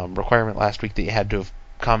requirement last week that you had to have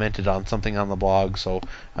commented on something on the blog, so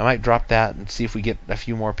I might drop that and see if we get a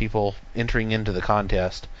few more people entering into the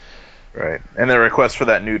contest. Right. And the request for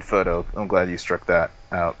that nude photo, I'm glad you struck that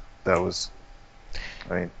out. That was,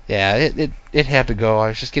 I mean, yeah, it had to go. I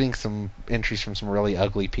was just getting some entries from some really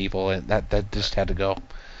ugly people, and that just had to go.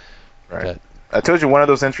 right. But I told you one of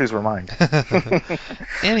those entries were mine.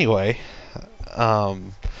 anyway,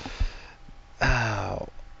 um,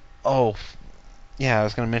 oh yeah, I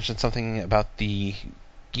was going to mention something about the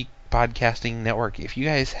Geek Podcasting Network. If you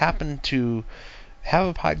guys happen to have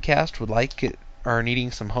a podcast, would like it, or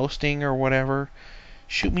needing some hosting or whatever,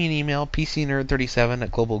 shoot me an email,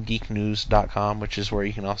 pcnerd37@globalgeeknews.com, which is where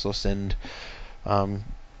you can also send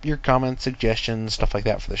your comments, suggestions, stuff like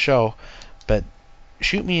that for the show. But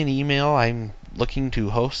shoot me an email. I'm looking to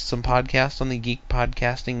host some podcasts on the Geek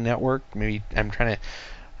Podcasting Network. Maybe I'm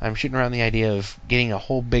shooting around the idea of getting a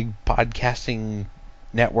whole big podcasting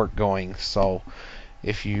network going. So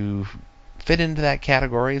if you fit into that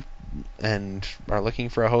category and are looking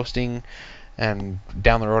for a hosting, and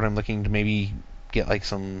down the road I'm looking to maybe get like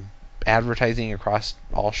some advertising across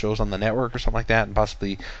all shows on the network or something like that, and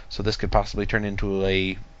possibly so this could possibly turn into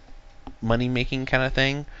a money making kind of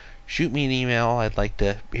thing, shoot me an email. I'd like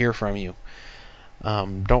to hear from you.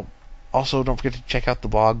 Don't forget to check out the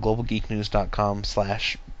blog,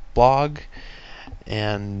 globalgeeknews.com/blog.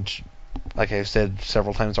 And like I've said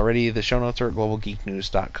several times already, the show notes are at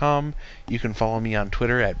globalgeeknews.com. You can follow me on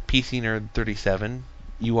Twitter at PCNerd37.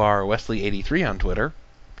 You are Wesley83 on Twitter.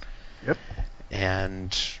 Yep.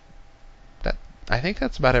 And I think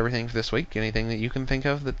that's about everything for this week. Anything that you can think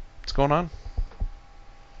of that's going on?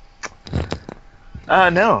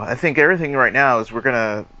 No, I think everything right now is we're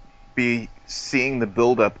gonna be seeing the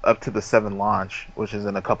build up to the 7 launch, which is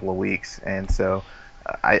in a couple of weeks, and so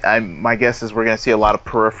my guess is we're gonna see a lot of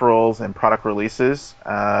peripherals and product releases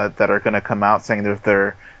that are gonna come out saying that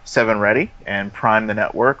they're 7 ready and prime the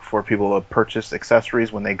network for people to purchase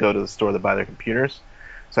accessories when they go to the store to buy their computers.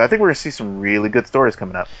 So I think we're gonna see some really good stories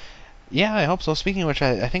coming up. Yeah, I hope so. Speaking of which,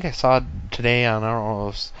 I think I saw today on, I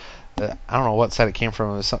don't know what site it came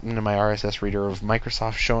from. It was something in my RSS reader of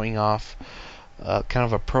Microsoft showing off kind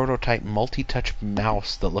of a prototype multi-touch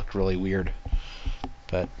mouse that looked really weird.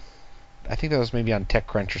 But I think that was maybe on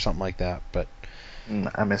TechCrunch or something like that. But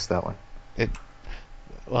I missed that one.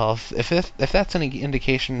 Well, if that's any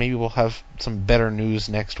indication, maybe we'll have some better news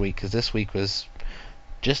next week, because this week was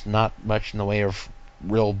just not much in the way of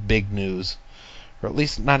real big news. Or at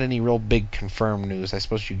least not any real big confirmed news. I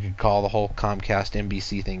suppose you could call the whole Comcast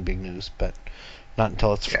NBC thing big news, but not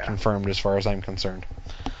until it's confirmed as far as I'm concerned.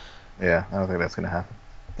 Yeah, I don't think that's going to happen.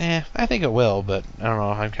 I think it will, but I don't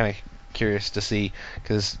know. I'm kind of curious to see,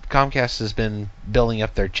 because Comcast has been building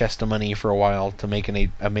up their chest of money for a while to make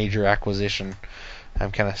a major acquisition.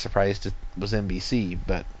 I'm kind of surprised it was NBC,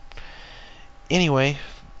 but anyway,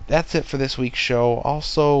 that's it for this week's show.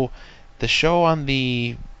 Also, the show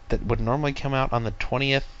that would normally come out on the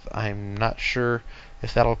 20th, I'm not sure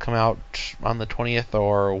if that'll come out on the 20th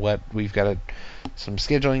or what. We've got some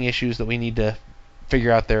scheduling issues that we need to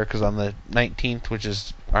figure out there, because on the 19th, which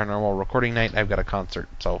is our normal recording night, I've got a concert.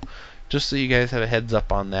 So just so you guys have a heads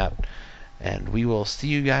up on that, and we will see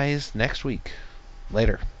you guys next week.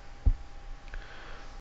 Later.